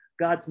accomplish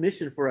God's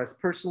mission for us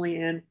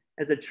personally and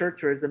as a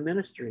church or as a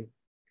ministry.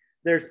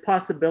 There's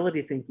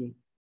possibility thinking,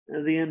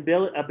 the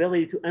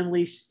ability to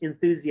unleash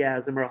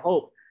enthusiasm or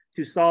hope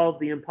to solve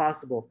the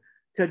impossible,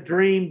 to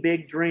dream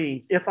big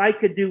dreams. If I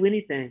could do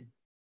anything,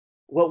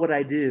 what would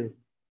I do?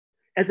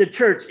 As a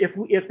church,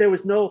 if there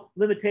was no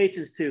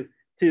limitations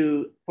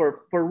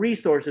for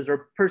resources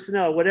or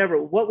personnel or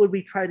whatever, what would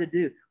we try to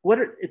do?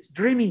 It's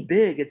dreaming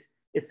big.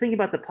 It's thinking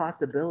about the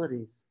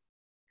possibilities.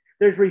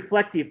 There's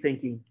reflective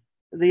thinking,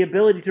 the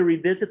ability to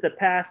revisit the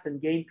past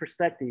and gain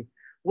perspective.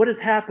 What has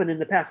happened in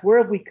the past? Where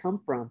have we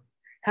come from?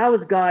 How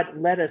has God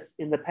led us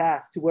in the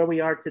past to where we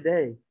are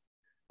today?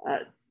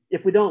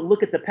 If we don't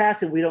look at the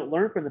past and we don't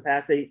learn from the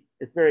past,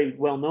 it's very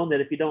well known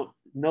that if you don't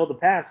know the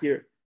past,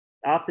 you're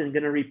often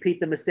going to repeat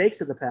the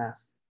mistakes of the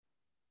past.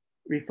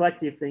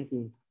 Reflective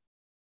thinking,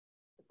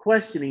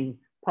 questioning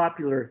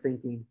popular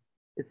thinking.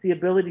 It's the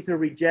ability to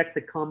reject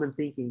the common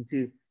thinking,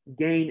 to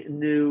gain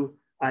new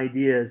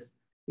ideas.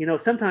 You know,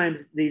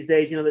 sometimes these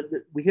days, you know,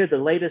 we hear the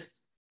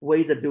latest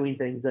ways of doing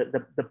things,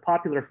 the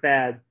popular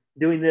fad,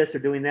 doing this or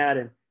doing that.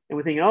 And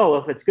we think, oh,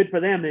 if it's good for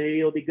them, maybe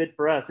it'll be good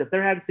for us. If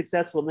they're having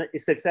success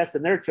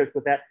in their church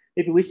with that,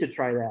 maybe we should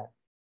try that.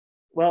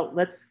 Well,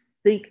 let's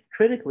think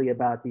critically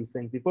about these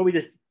things. Before we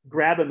just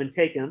grab them and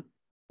take them,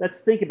 let's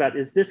think about,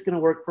 is this going to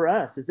work for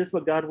us? Is this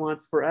what God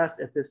wants for us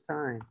at this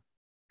time?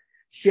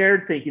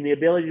 Shared thinking, the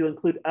ability to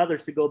include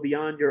others to go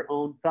beyond your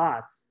own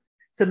thoughts.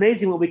 It's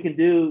amazing what we can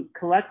do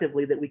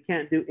collectively that we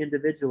can't do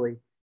individually.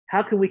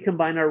 How can we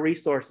combine our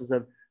resources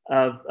of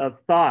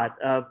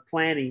thought, of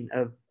planning,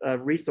 of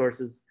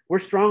resources? We're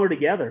stronger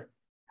together.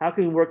 How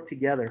can we work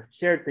together?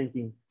 Shared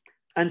thinking.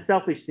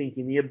 Unselfish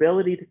thinking, the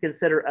ability to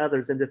consider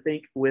others and to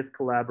think with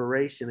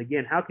collaboration.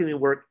 Again, how can we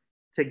work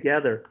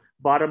together?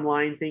 Bottom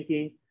line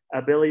thinking,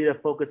 ability to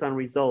focus on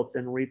results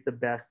and reap the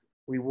best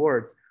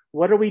rewards.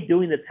 What are we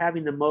doing that's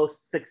having the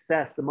most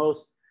success,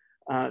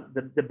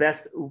 the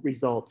best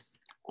results?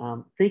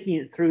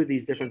 Thinking through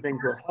these different things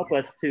will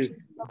help us to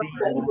be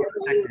more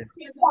effective.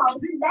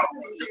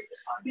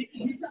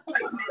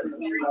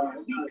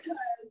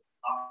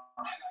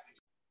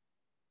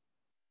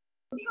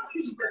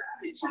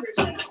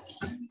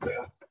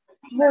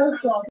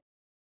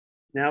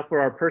 Now for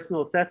our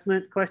personal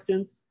assessment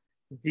questions.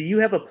 Do you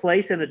have a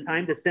place and a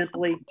time to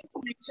simply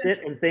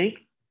sit and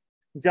think?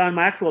 John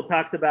Maxwell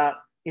talks about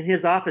in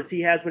his office,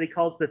 he has what he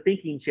calls the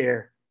thinking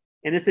chair.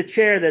 And it's a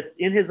chair that's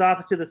in his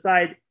office to the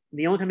side. And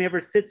the only time he ever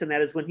sits in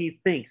that is when he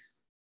thinks.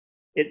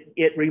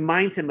 It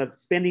reminds him of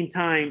spending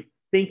time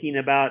thinking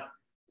about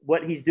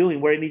what he's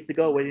doing, where he needs to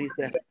go,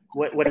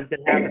 what has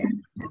been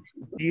happening.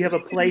 Do you have a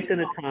place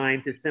and a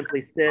time to simply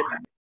sit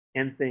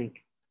and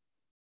think?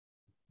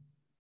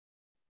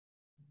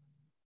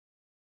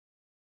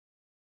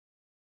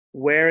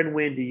 Where and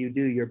when do you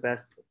do your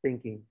best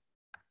thinking?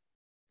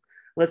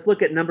 Let's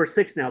look at number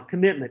 6 now,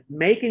 commitment.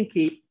 Make and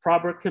keep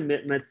proper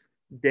commitments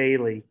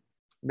daily.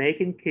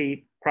 Make and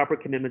keep proper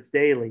commitments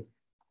daily.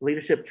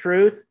 Leadership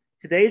truth,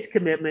 today's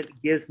commitment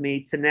gives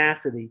me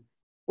tenacity.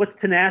 What's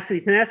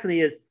tenacity?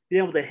 Tenacity is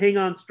being able to hang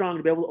on strong,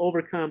 to be able to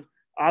overcome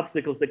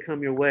obstacles that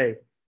come your way.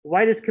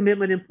 Why is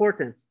commitment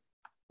important?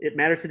 It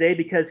matters today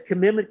because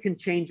commitment can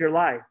change your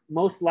life.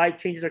 Most life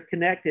changes are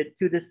connected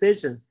to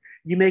decisions.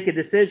 You make a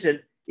decision.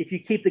 If you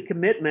keep the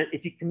commitment,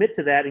 if you commit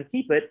to that and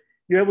keep it,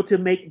 you're able to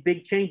make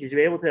big changes.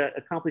 You're able to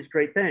accomplish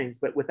great things.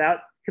 But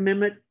without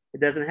commitment, it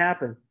doesn't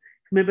happen.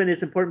 Commitment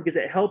is important because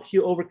it helps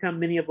you overcome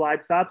many of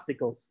life's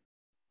obstacles.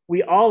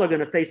 We all are going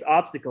to face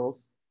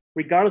obstacles,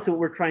 regardless of what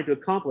we're trying to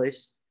accomplish.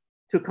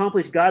 To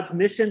accomplish God's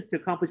mission, to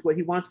accomplish what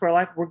he wants for our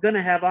life, we're going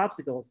to have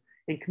obstacles.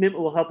 And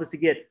commitment will help us to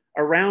get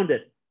around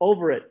it,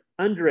 over it,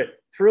 under it,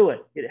 through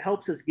it. It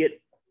helps us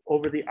get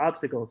over the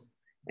obstacles.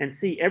 And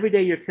see, every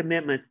day your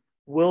commitment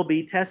will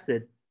be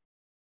tested.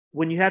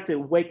 When you have to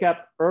wake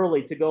up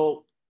early to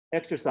go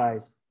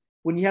exercise,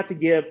 when you have to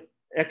give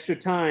extra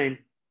time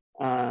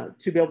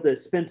to be able to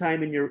spend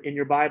time in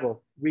your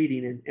Bible,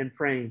 reading and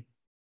praying,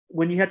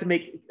 when you have to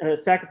make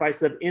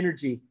sacrifices of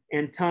energy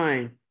and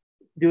time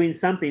doing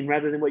something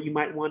rather than what you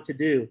might want to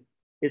do,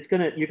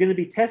 you're going to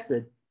be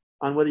tested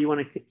on whether you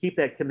want to keep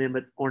that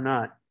commitment or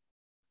not.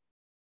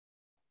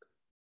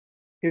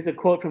 Here's a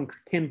quote from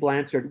Ken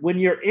Blanchard. When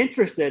you're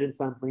interested in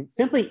something,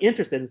 simply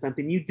interested in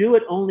something, you do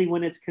it only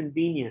when it's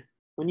convenient,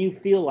 when you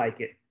feel like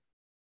it.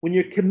 When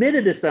you're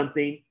committed to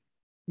something,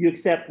 you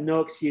accept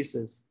no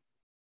excuses,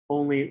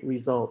 only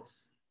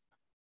results.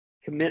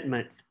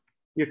 Commitment.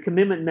 Your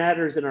commitment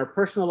matters in our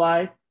personal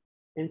life,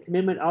 and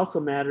commitment also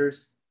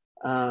matters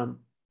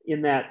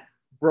in that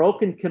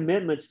broken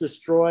commitments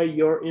destroy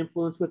your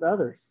influence with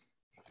others.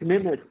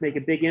 Commitments make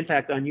a big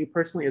impact on you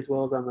personally as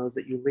well as on those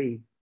that you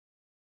lead.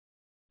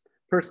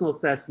 Personal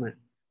assessment.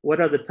 What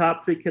are the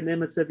top 3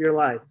 commitments of your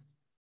life?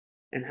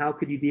 And how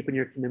could you deepen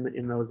your commitment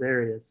in those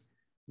areas?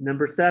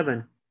 Number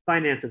 7,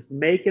 finances.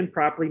 Make and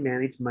properly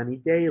manage money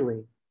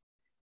daily.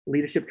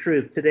 Leadership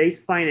truth. Today's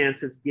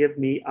finances give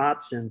me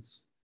options.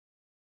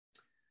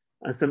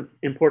 Some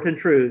important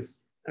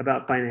truths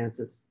about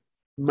finances.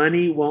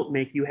 Money won't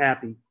make you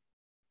happy.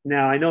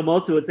 Now, I know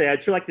most would say,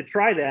 I'd sure like to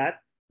try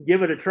that,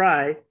 give it a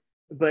try,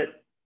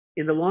 but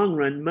in the long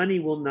run, money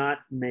will not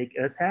make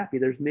us happy.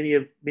 There's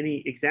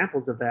many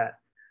examples of that.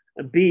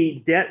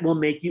 B, debt will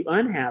make you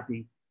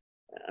unhappy.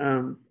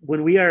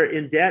 When we are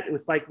in debt,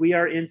 it's like we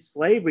are in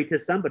slavery to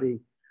somebody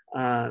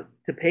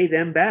to pay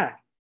them back.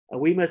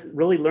 We must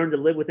really learn to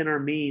live within our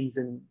means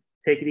and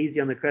take it easy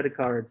on the credit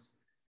cards.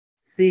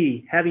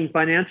 C, having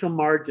financial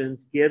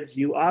margins gives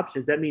you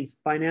options. That means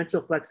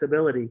financial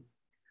flexibility.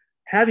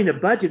 Having a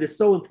budget is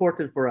so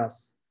important for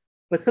us.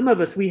 But some of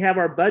us, we have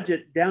our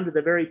budget down to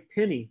the very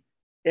penny.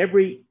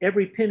 Every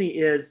penny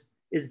is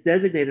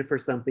designated for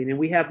something, and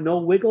we have no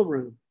wiggle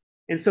room.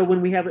 And so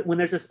when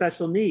there's a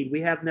special need,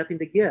 we have nothing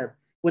to give.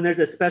 When there's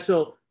a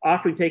special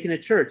offering taken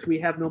at church, we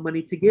have no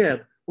money to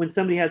give. When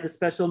somebody has a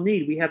special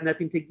need, we have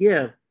nothing to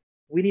give.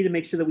 We need to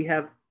make sure that we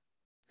have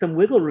some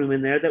wiggle room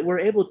in there that we're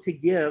able to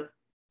give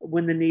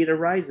when the need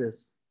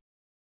arises.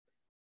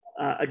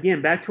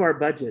 Again, back to our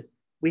budget.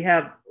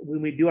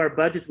 When we do our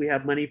budgets, we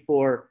have money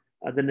for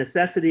the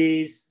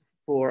necessities,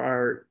 for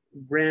our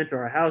rent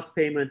or our house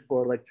payment,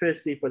 for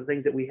electricity, for the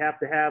things that we have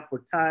to have,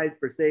 for tithes,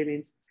 for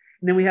savings.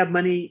 And then we have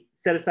money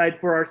set aside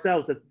for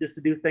ourselves, just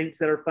to do things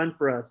that are fun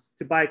for us,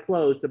 to buy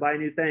clothes, to buy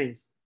new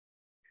things.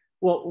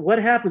 Well, what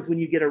happens when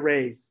you get a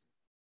raise?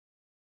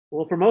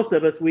 Well, for most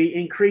of us, we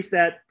increase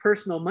that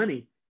personal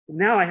money.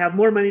 Now I have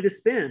more money to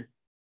spend.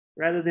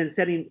 rather than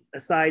setting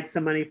aside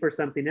some money for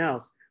something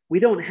else. We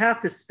don't have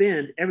to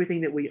spend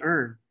everything that we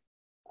earn.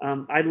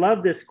 I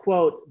love this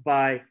quote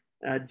by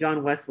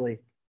John Wesley,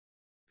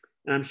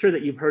 and I'm sure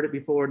that you've heard it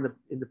before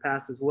in the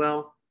past as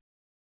well.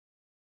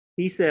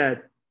 He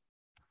said,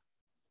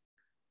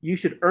 "You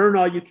should earn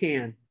all you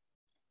can,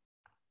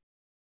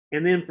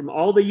 and then from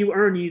all that you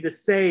earn, you need to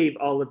save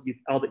all that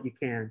you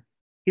can."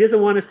 He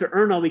doesn't want us to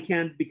earn all we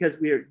can because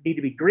we need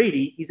to be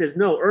greedy. He says,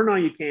 no, earn all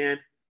you can,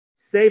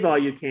 save all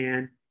you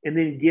can, and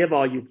then give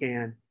all you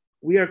can.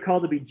 We are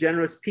called to be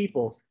generous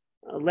people.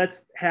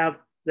 Let's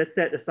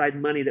set aside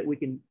money that we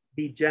can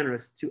be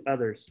generous to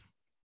others.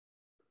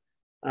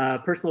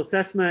 Personal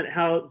assessment: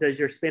 how does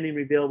your spending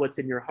reveal what's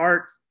in your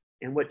heart,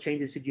 and what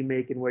changes should you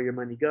make in where your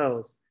money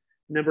goes?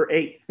 Number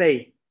 8,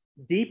 faith.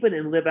 Deepen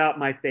and live out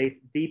my faith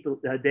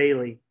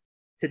daily.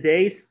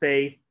 Today's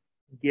faith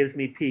gives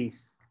me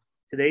peace.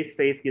 Today's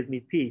faith gives me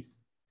peace.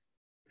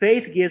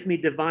 Faith gives me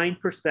divine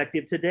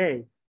perspective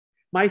today.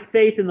 My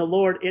faith in the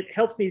Lord, it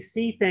helps me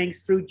see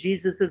things through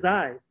Jesus's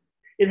eyes.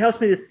 It helps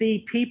me to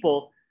see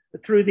people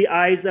through the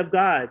eyes of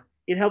God.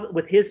 It helps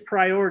with his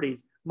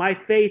priorities. My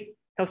faith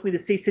helps me to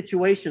see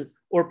situations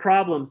or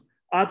problems,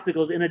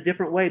 obstacles in a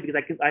different way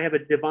because I have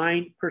a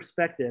divine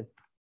perspective.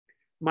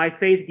 My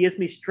faith gives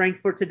me strength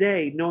for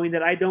today, knowing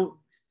that I don't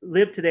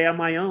live today on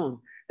my own,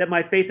 that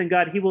my faith in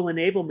God, he will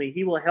enable me.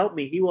 He will help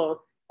me. He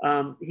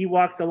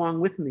walks along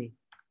with me.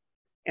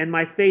 And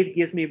my faith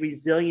gives me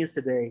resilience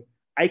today.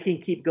 I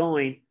can keep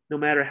going no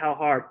matter how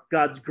hard.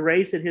 God's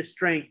grace and his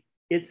strength,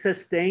 it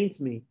sustains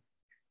me.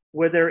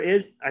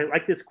 I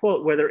like this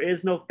quote, where there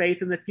is no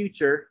faith in the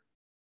future,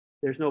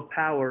 there's no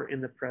power in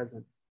the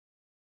present.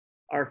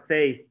 Our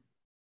faith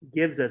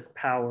gives us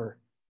power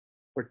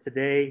for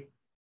today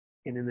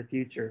and in the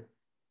future.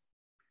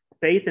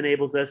 Faith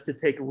enables us to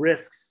take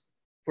risks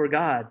for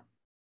God.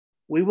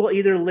 We will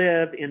either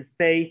live in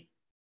faith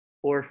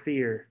or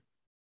fear.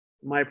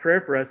 My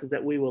prayer for us is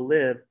that we will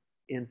live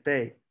in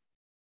faith.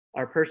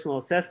 Our personal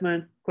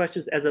assessment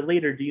questions: as a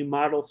leader, do you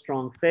model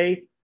strong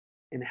faith?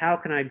 And how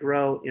can I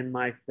grow in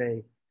my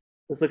faith?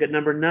 Let's look at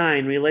number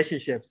 9,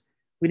 relationships.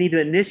 We need to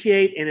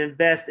initiate and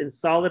invest in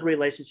solid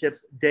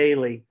relationships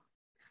daily.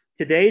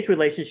 Today's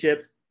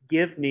relationships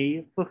give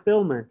me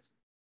fulfillment.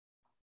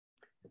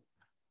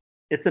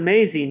 It's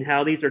amazing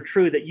how these are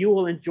true, that you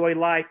will enjoy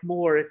life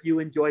more if you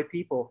enjoy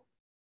people.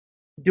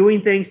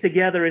 Doing things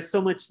together is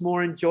so much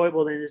more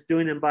enjoyable than just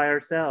doing them by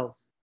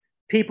ourselves.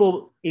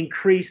 People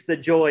increase the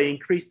joy,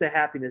 increase the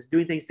happiness,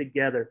 doing things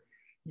together.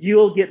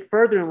 You'll get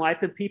further in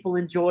life if people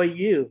enjoy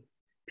you.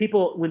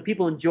 When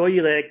people enjoy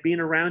you, like being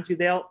around you,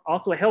 they'll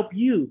also help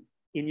you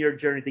in your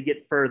journey to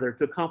get further,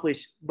 to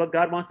accomplish what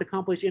God wants to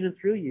accomplish in and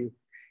through you.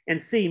 And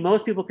see,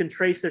 most people can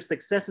trace their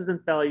successes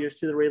and failures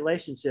to the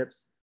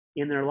relationships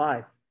in their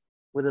life,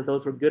 whether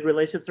those were good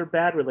relationships or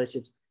bad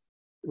relationships.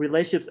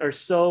 Relationships are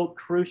so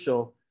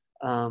crucial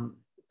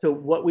to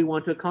what we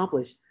want to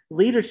accomplish.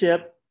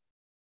 Leadership,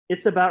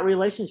 it's about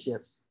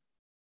relationships.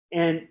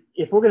 And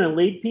if we're going to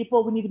lead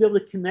people, we need to be able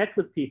to connect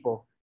with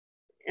people.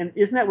 And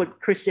isn't that what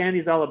Christianity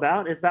is all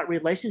about? It's about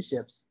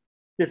relationships.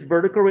 This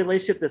vertical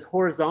relationship, this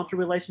horizontal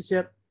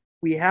relationship,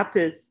 we have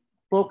to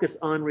focus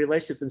on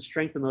relationships and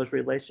strengthen those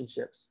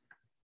relationships.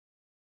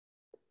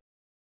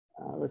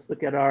 Let's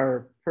look at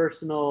our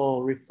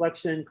personal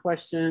reflection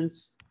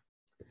questions.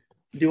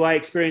 Do I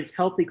experience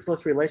healthy,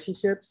 close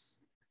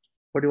relationships?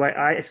 Or do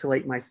I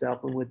isolate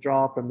myself and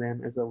withdraw from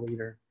them as a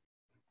leader?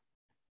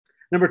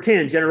 Number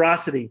 10,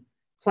 generosity.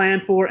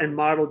 Plan for and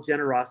model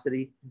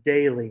generosity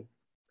daily.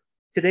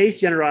 Today's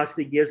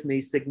generosity gives me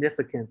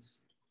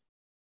significance.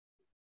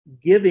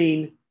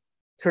 Giving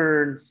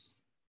turns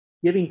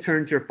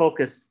your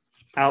focus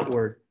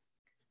outward.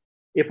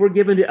 If we're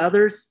giving to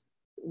others,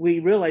 we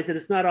realize that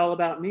it's not all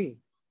about me,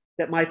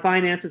 that my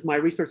finances, my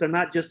resources are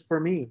not just for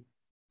me.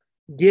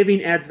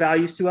 Giving adds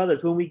values to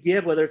others. When we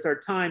give, whether it's our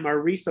time, our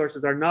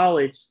resources, our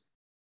knowledge,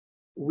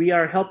 we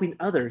are helping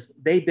others.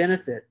 They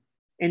benefit.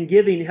 And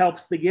giving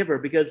helps the giver,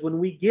 because when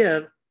we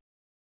give,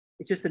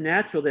 it's just a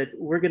natural that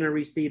we're going to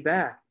receive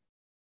back.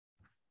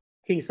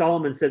 King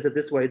Solomon says it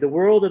this way: the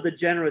world of the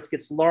generous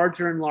gets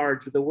larger and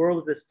larger. The world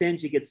of the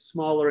stingy gets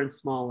smaller and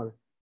smaller.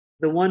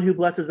 The one who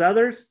blesses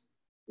others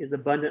is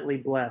abundantly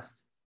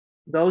blessed.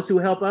 Those who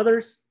help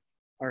others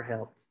are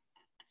helped.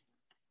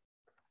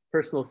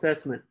 Personal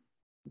assessment.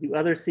 Do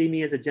others see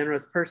me as a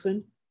generous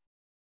person?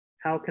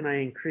 How can I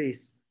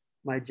increase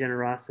my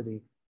generosity?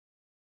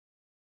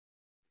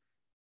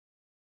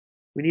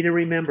 We need to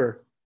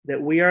remember that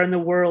we are in the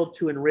world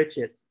to enrich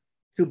it,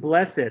 to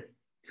bless it,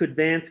 to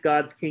advance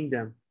God's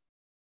kingdom.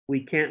 We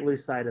can't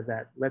lose sight of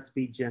that. Let's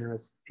be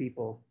generous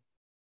people.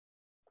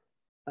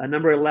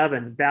 Number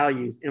 11,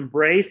 values.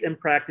 Embrace and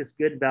practice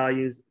good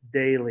values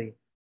daily.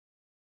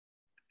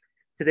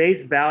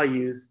 Today's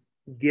values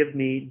give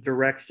me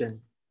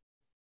direction.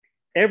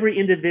 Every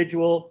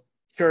individual,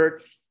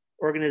 church,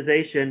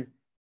 organization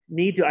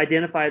need to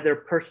identify their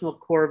personal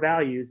core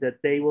values that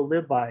they will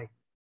live by.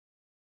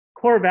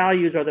 Core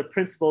values are the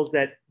principles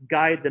that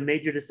guide the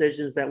major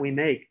decisions that we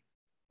make.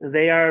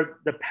 They are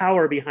the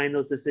power behind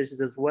those decisions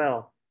as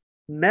well.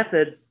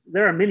 Methods,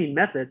 there are many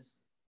methods,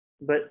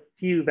 but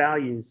few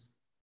values.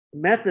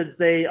 Methods,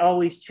 they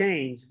always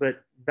change,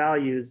 but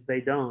values, they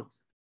don't.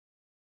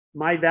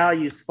 My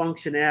values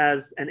function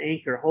as an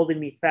anchor, holding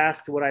me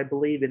fast to what I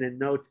believe in and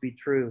know to be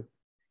true.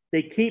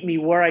 They keep me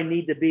where I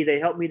need to be. They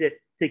help me to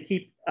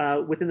keep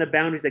within the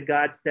boundaries that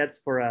God sets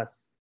for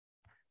us.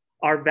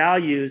 Our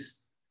values,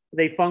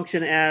 they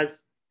function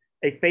as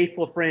a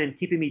faithful friend,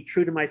 keeping me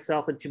true to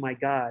myself and to my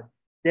God.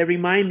 They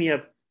remind me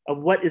of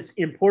what is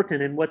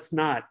important and what's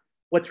not,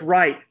 what's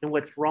right and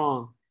what's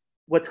wrong,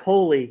 what's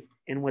holy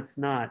and what's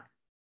not.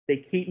 They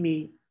keep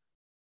me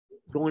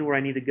going where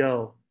I need to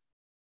go.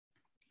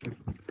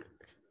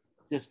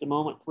 Just a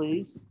moment,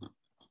 please.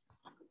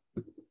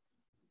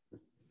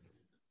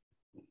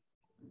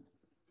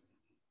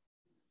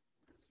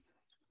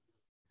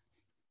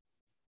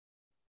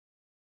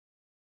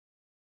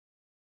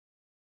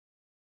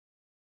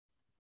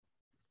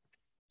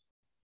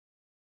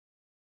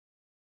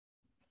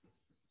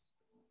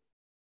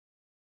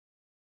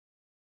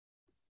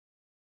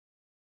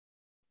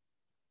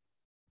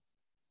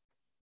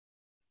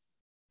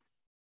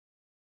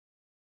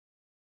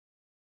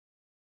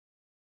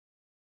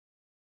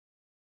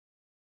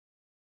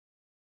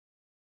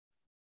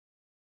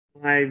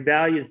 My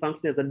values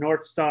function as a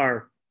North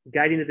Star,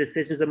 guiding the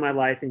decisions of my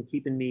life and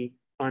keeping me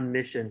on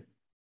mission.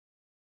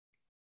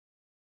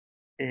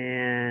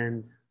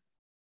 And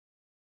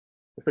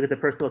let's look at the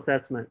personal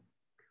assessment.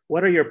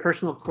 What are your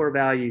personal core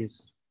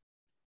values?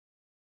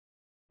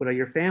 What are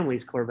your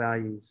family's core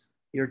values?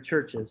 Your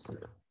churches?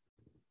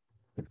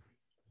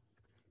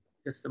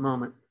 Just a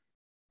moment.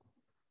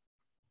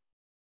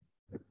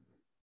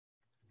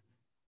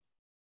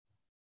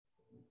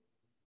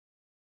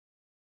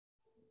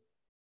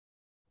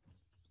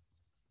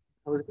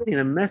 I was getting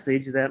a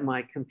message that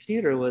my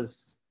computer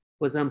was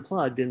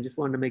unplugged and just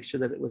wanted to make sure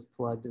that it was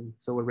plugged, and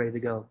so we're ready to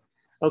go.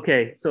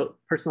 Okay, so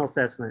personal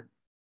assessment.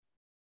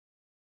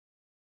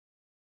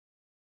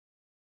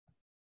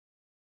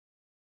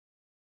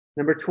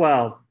 Number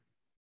 12,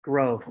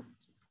 growth.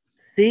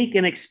 Seek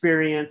and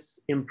experience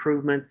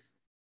improvements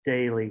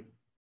daily.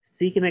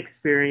 Seek and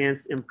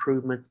experience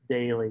improvements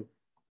daily.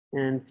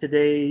 And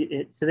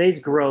today's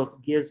growth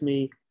gives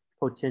me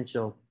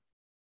potential.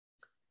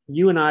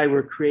 You and I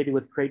were created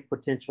with great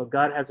potential.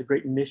 God has a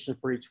great mission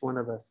for each one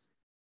of us.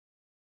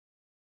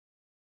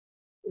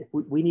 If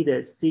we need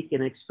to seek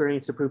and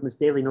experience improvements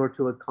daily in order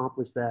to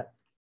accomplish that.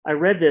 I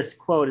read this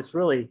quote. It's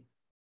really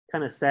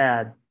kind of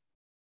sad.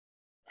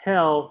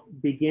 Hell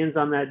begins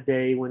on that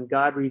day when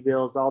God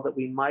reveals all that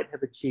we might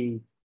have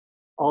achieved,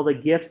 all the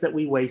gifts that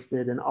we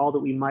wasted, and all that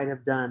we might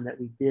have done that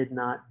we did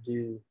not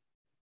do.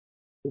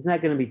 Isn't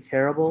that going to be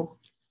terrible?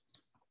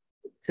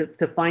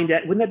 To find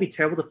out, wouldn't that be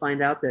terrible to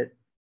find out that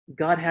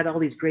God had all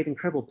these great,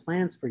 incredible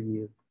plans for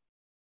you,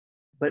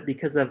 but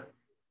because of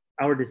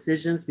our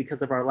decisions,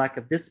 because of our lack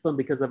of discipline,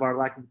 because of our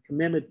lack of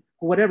commitment,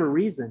 for whatever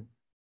reason,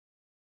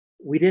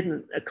 we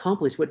didn't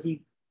accomplish what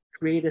He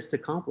created us to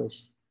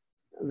accomplish.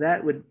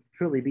 That would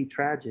truly be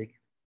tragic.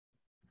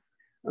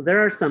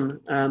 There are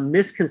some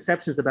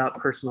misconceptions about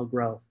personal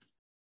growth.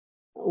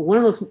 One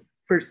of those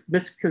first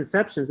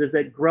misconceptions is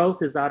that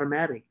growth is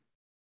automatic.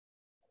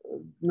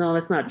 No,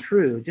 that's not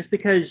true. Just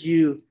because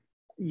you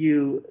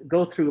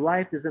go through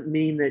life doesn't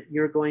mean that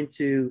you're going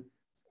to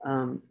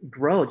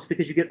grow. Just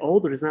because you get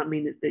older does not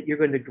mean that you're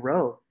going to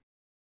grow.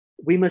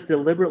 We must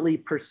deliberately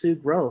pursue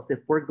growth if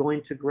we're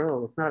going to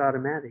grow. It's not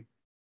automatic.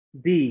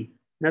 B,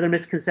 another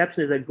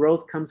misconception is that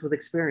growth comes with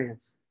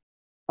experience.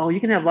 Oh,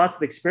 you can have lots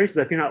of experiences,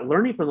 but if you're not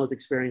learning from those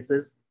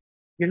experiences,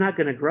 you're not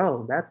going to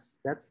grow. That's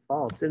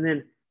false. And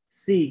then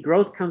C,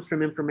 growth comes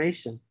from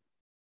information.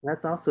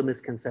 That's also a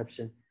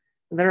misconception.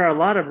 And there are a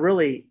lot of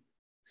really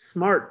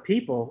smart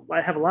people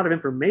that have a lot of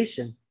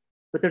information,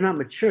 but they're not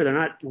mature. They're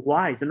not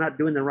wise. They're not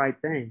doing the right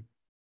thing.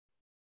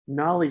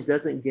 Knowledge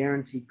doesn't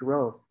guarantee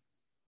growth.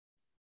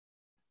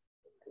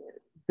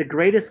 The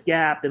greatest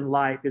gap in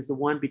life is the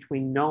one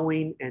between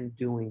knowing and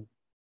doing.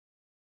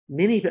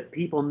 Many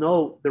people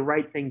know the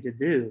right thing to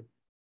do,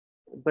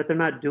 but they're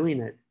not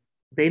doing it.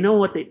 They know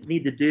what they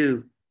need to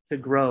do to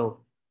grow,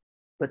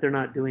 but they're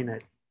not doing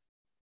it.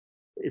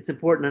 It's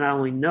important to not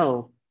only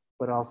know,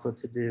 but also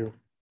to do.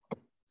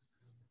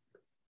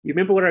 You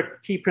remember what our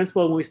key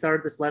principle when we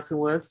started this lesson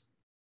was?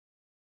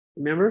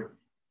 Remember?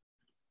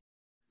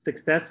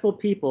 Successful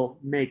people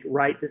make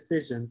right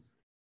decisions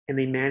and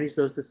they manage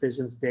those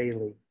decisions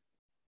daily.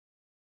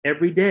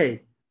 Every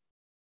day,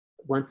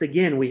 once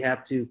again, we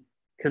have to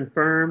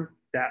confirm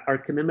that our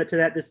commitment to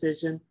that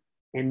decision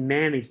and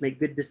make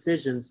good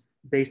decisions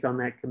based on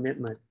that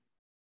commitment.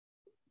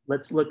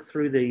 Let's look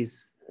through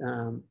these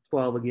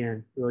 12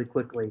 again really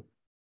quickly.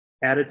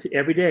 Attitude,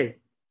 every day,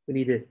 we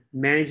need to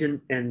manage and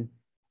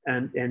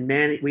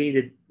manage. We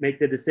need to make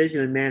the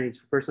decision and manage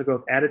personal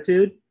growth.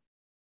 Attitude,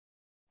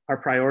 our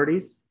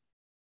priorities,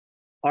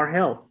 our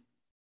health,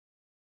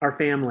 our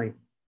family,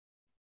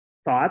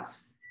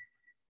 thoughts,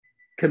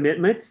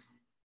 commitments,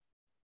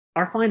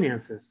 our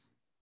finances,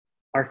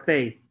 our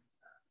faith,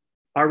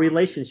 our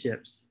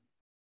relationships,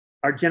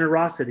 our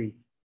generosity,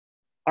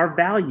 our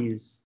values,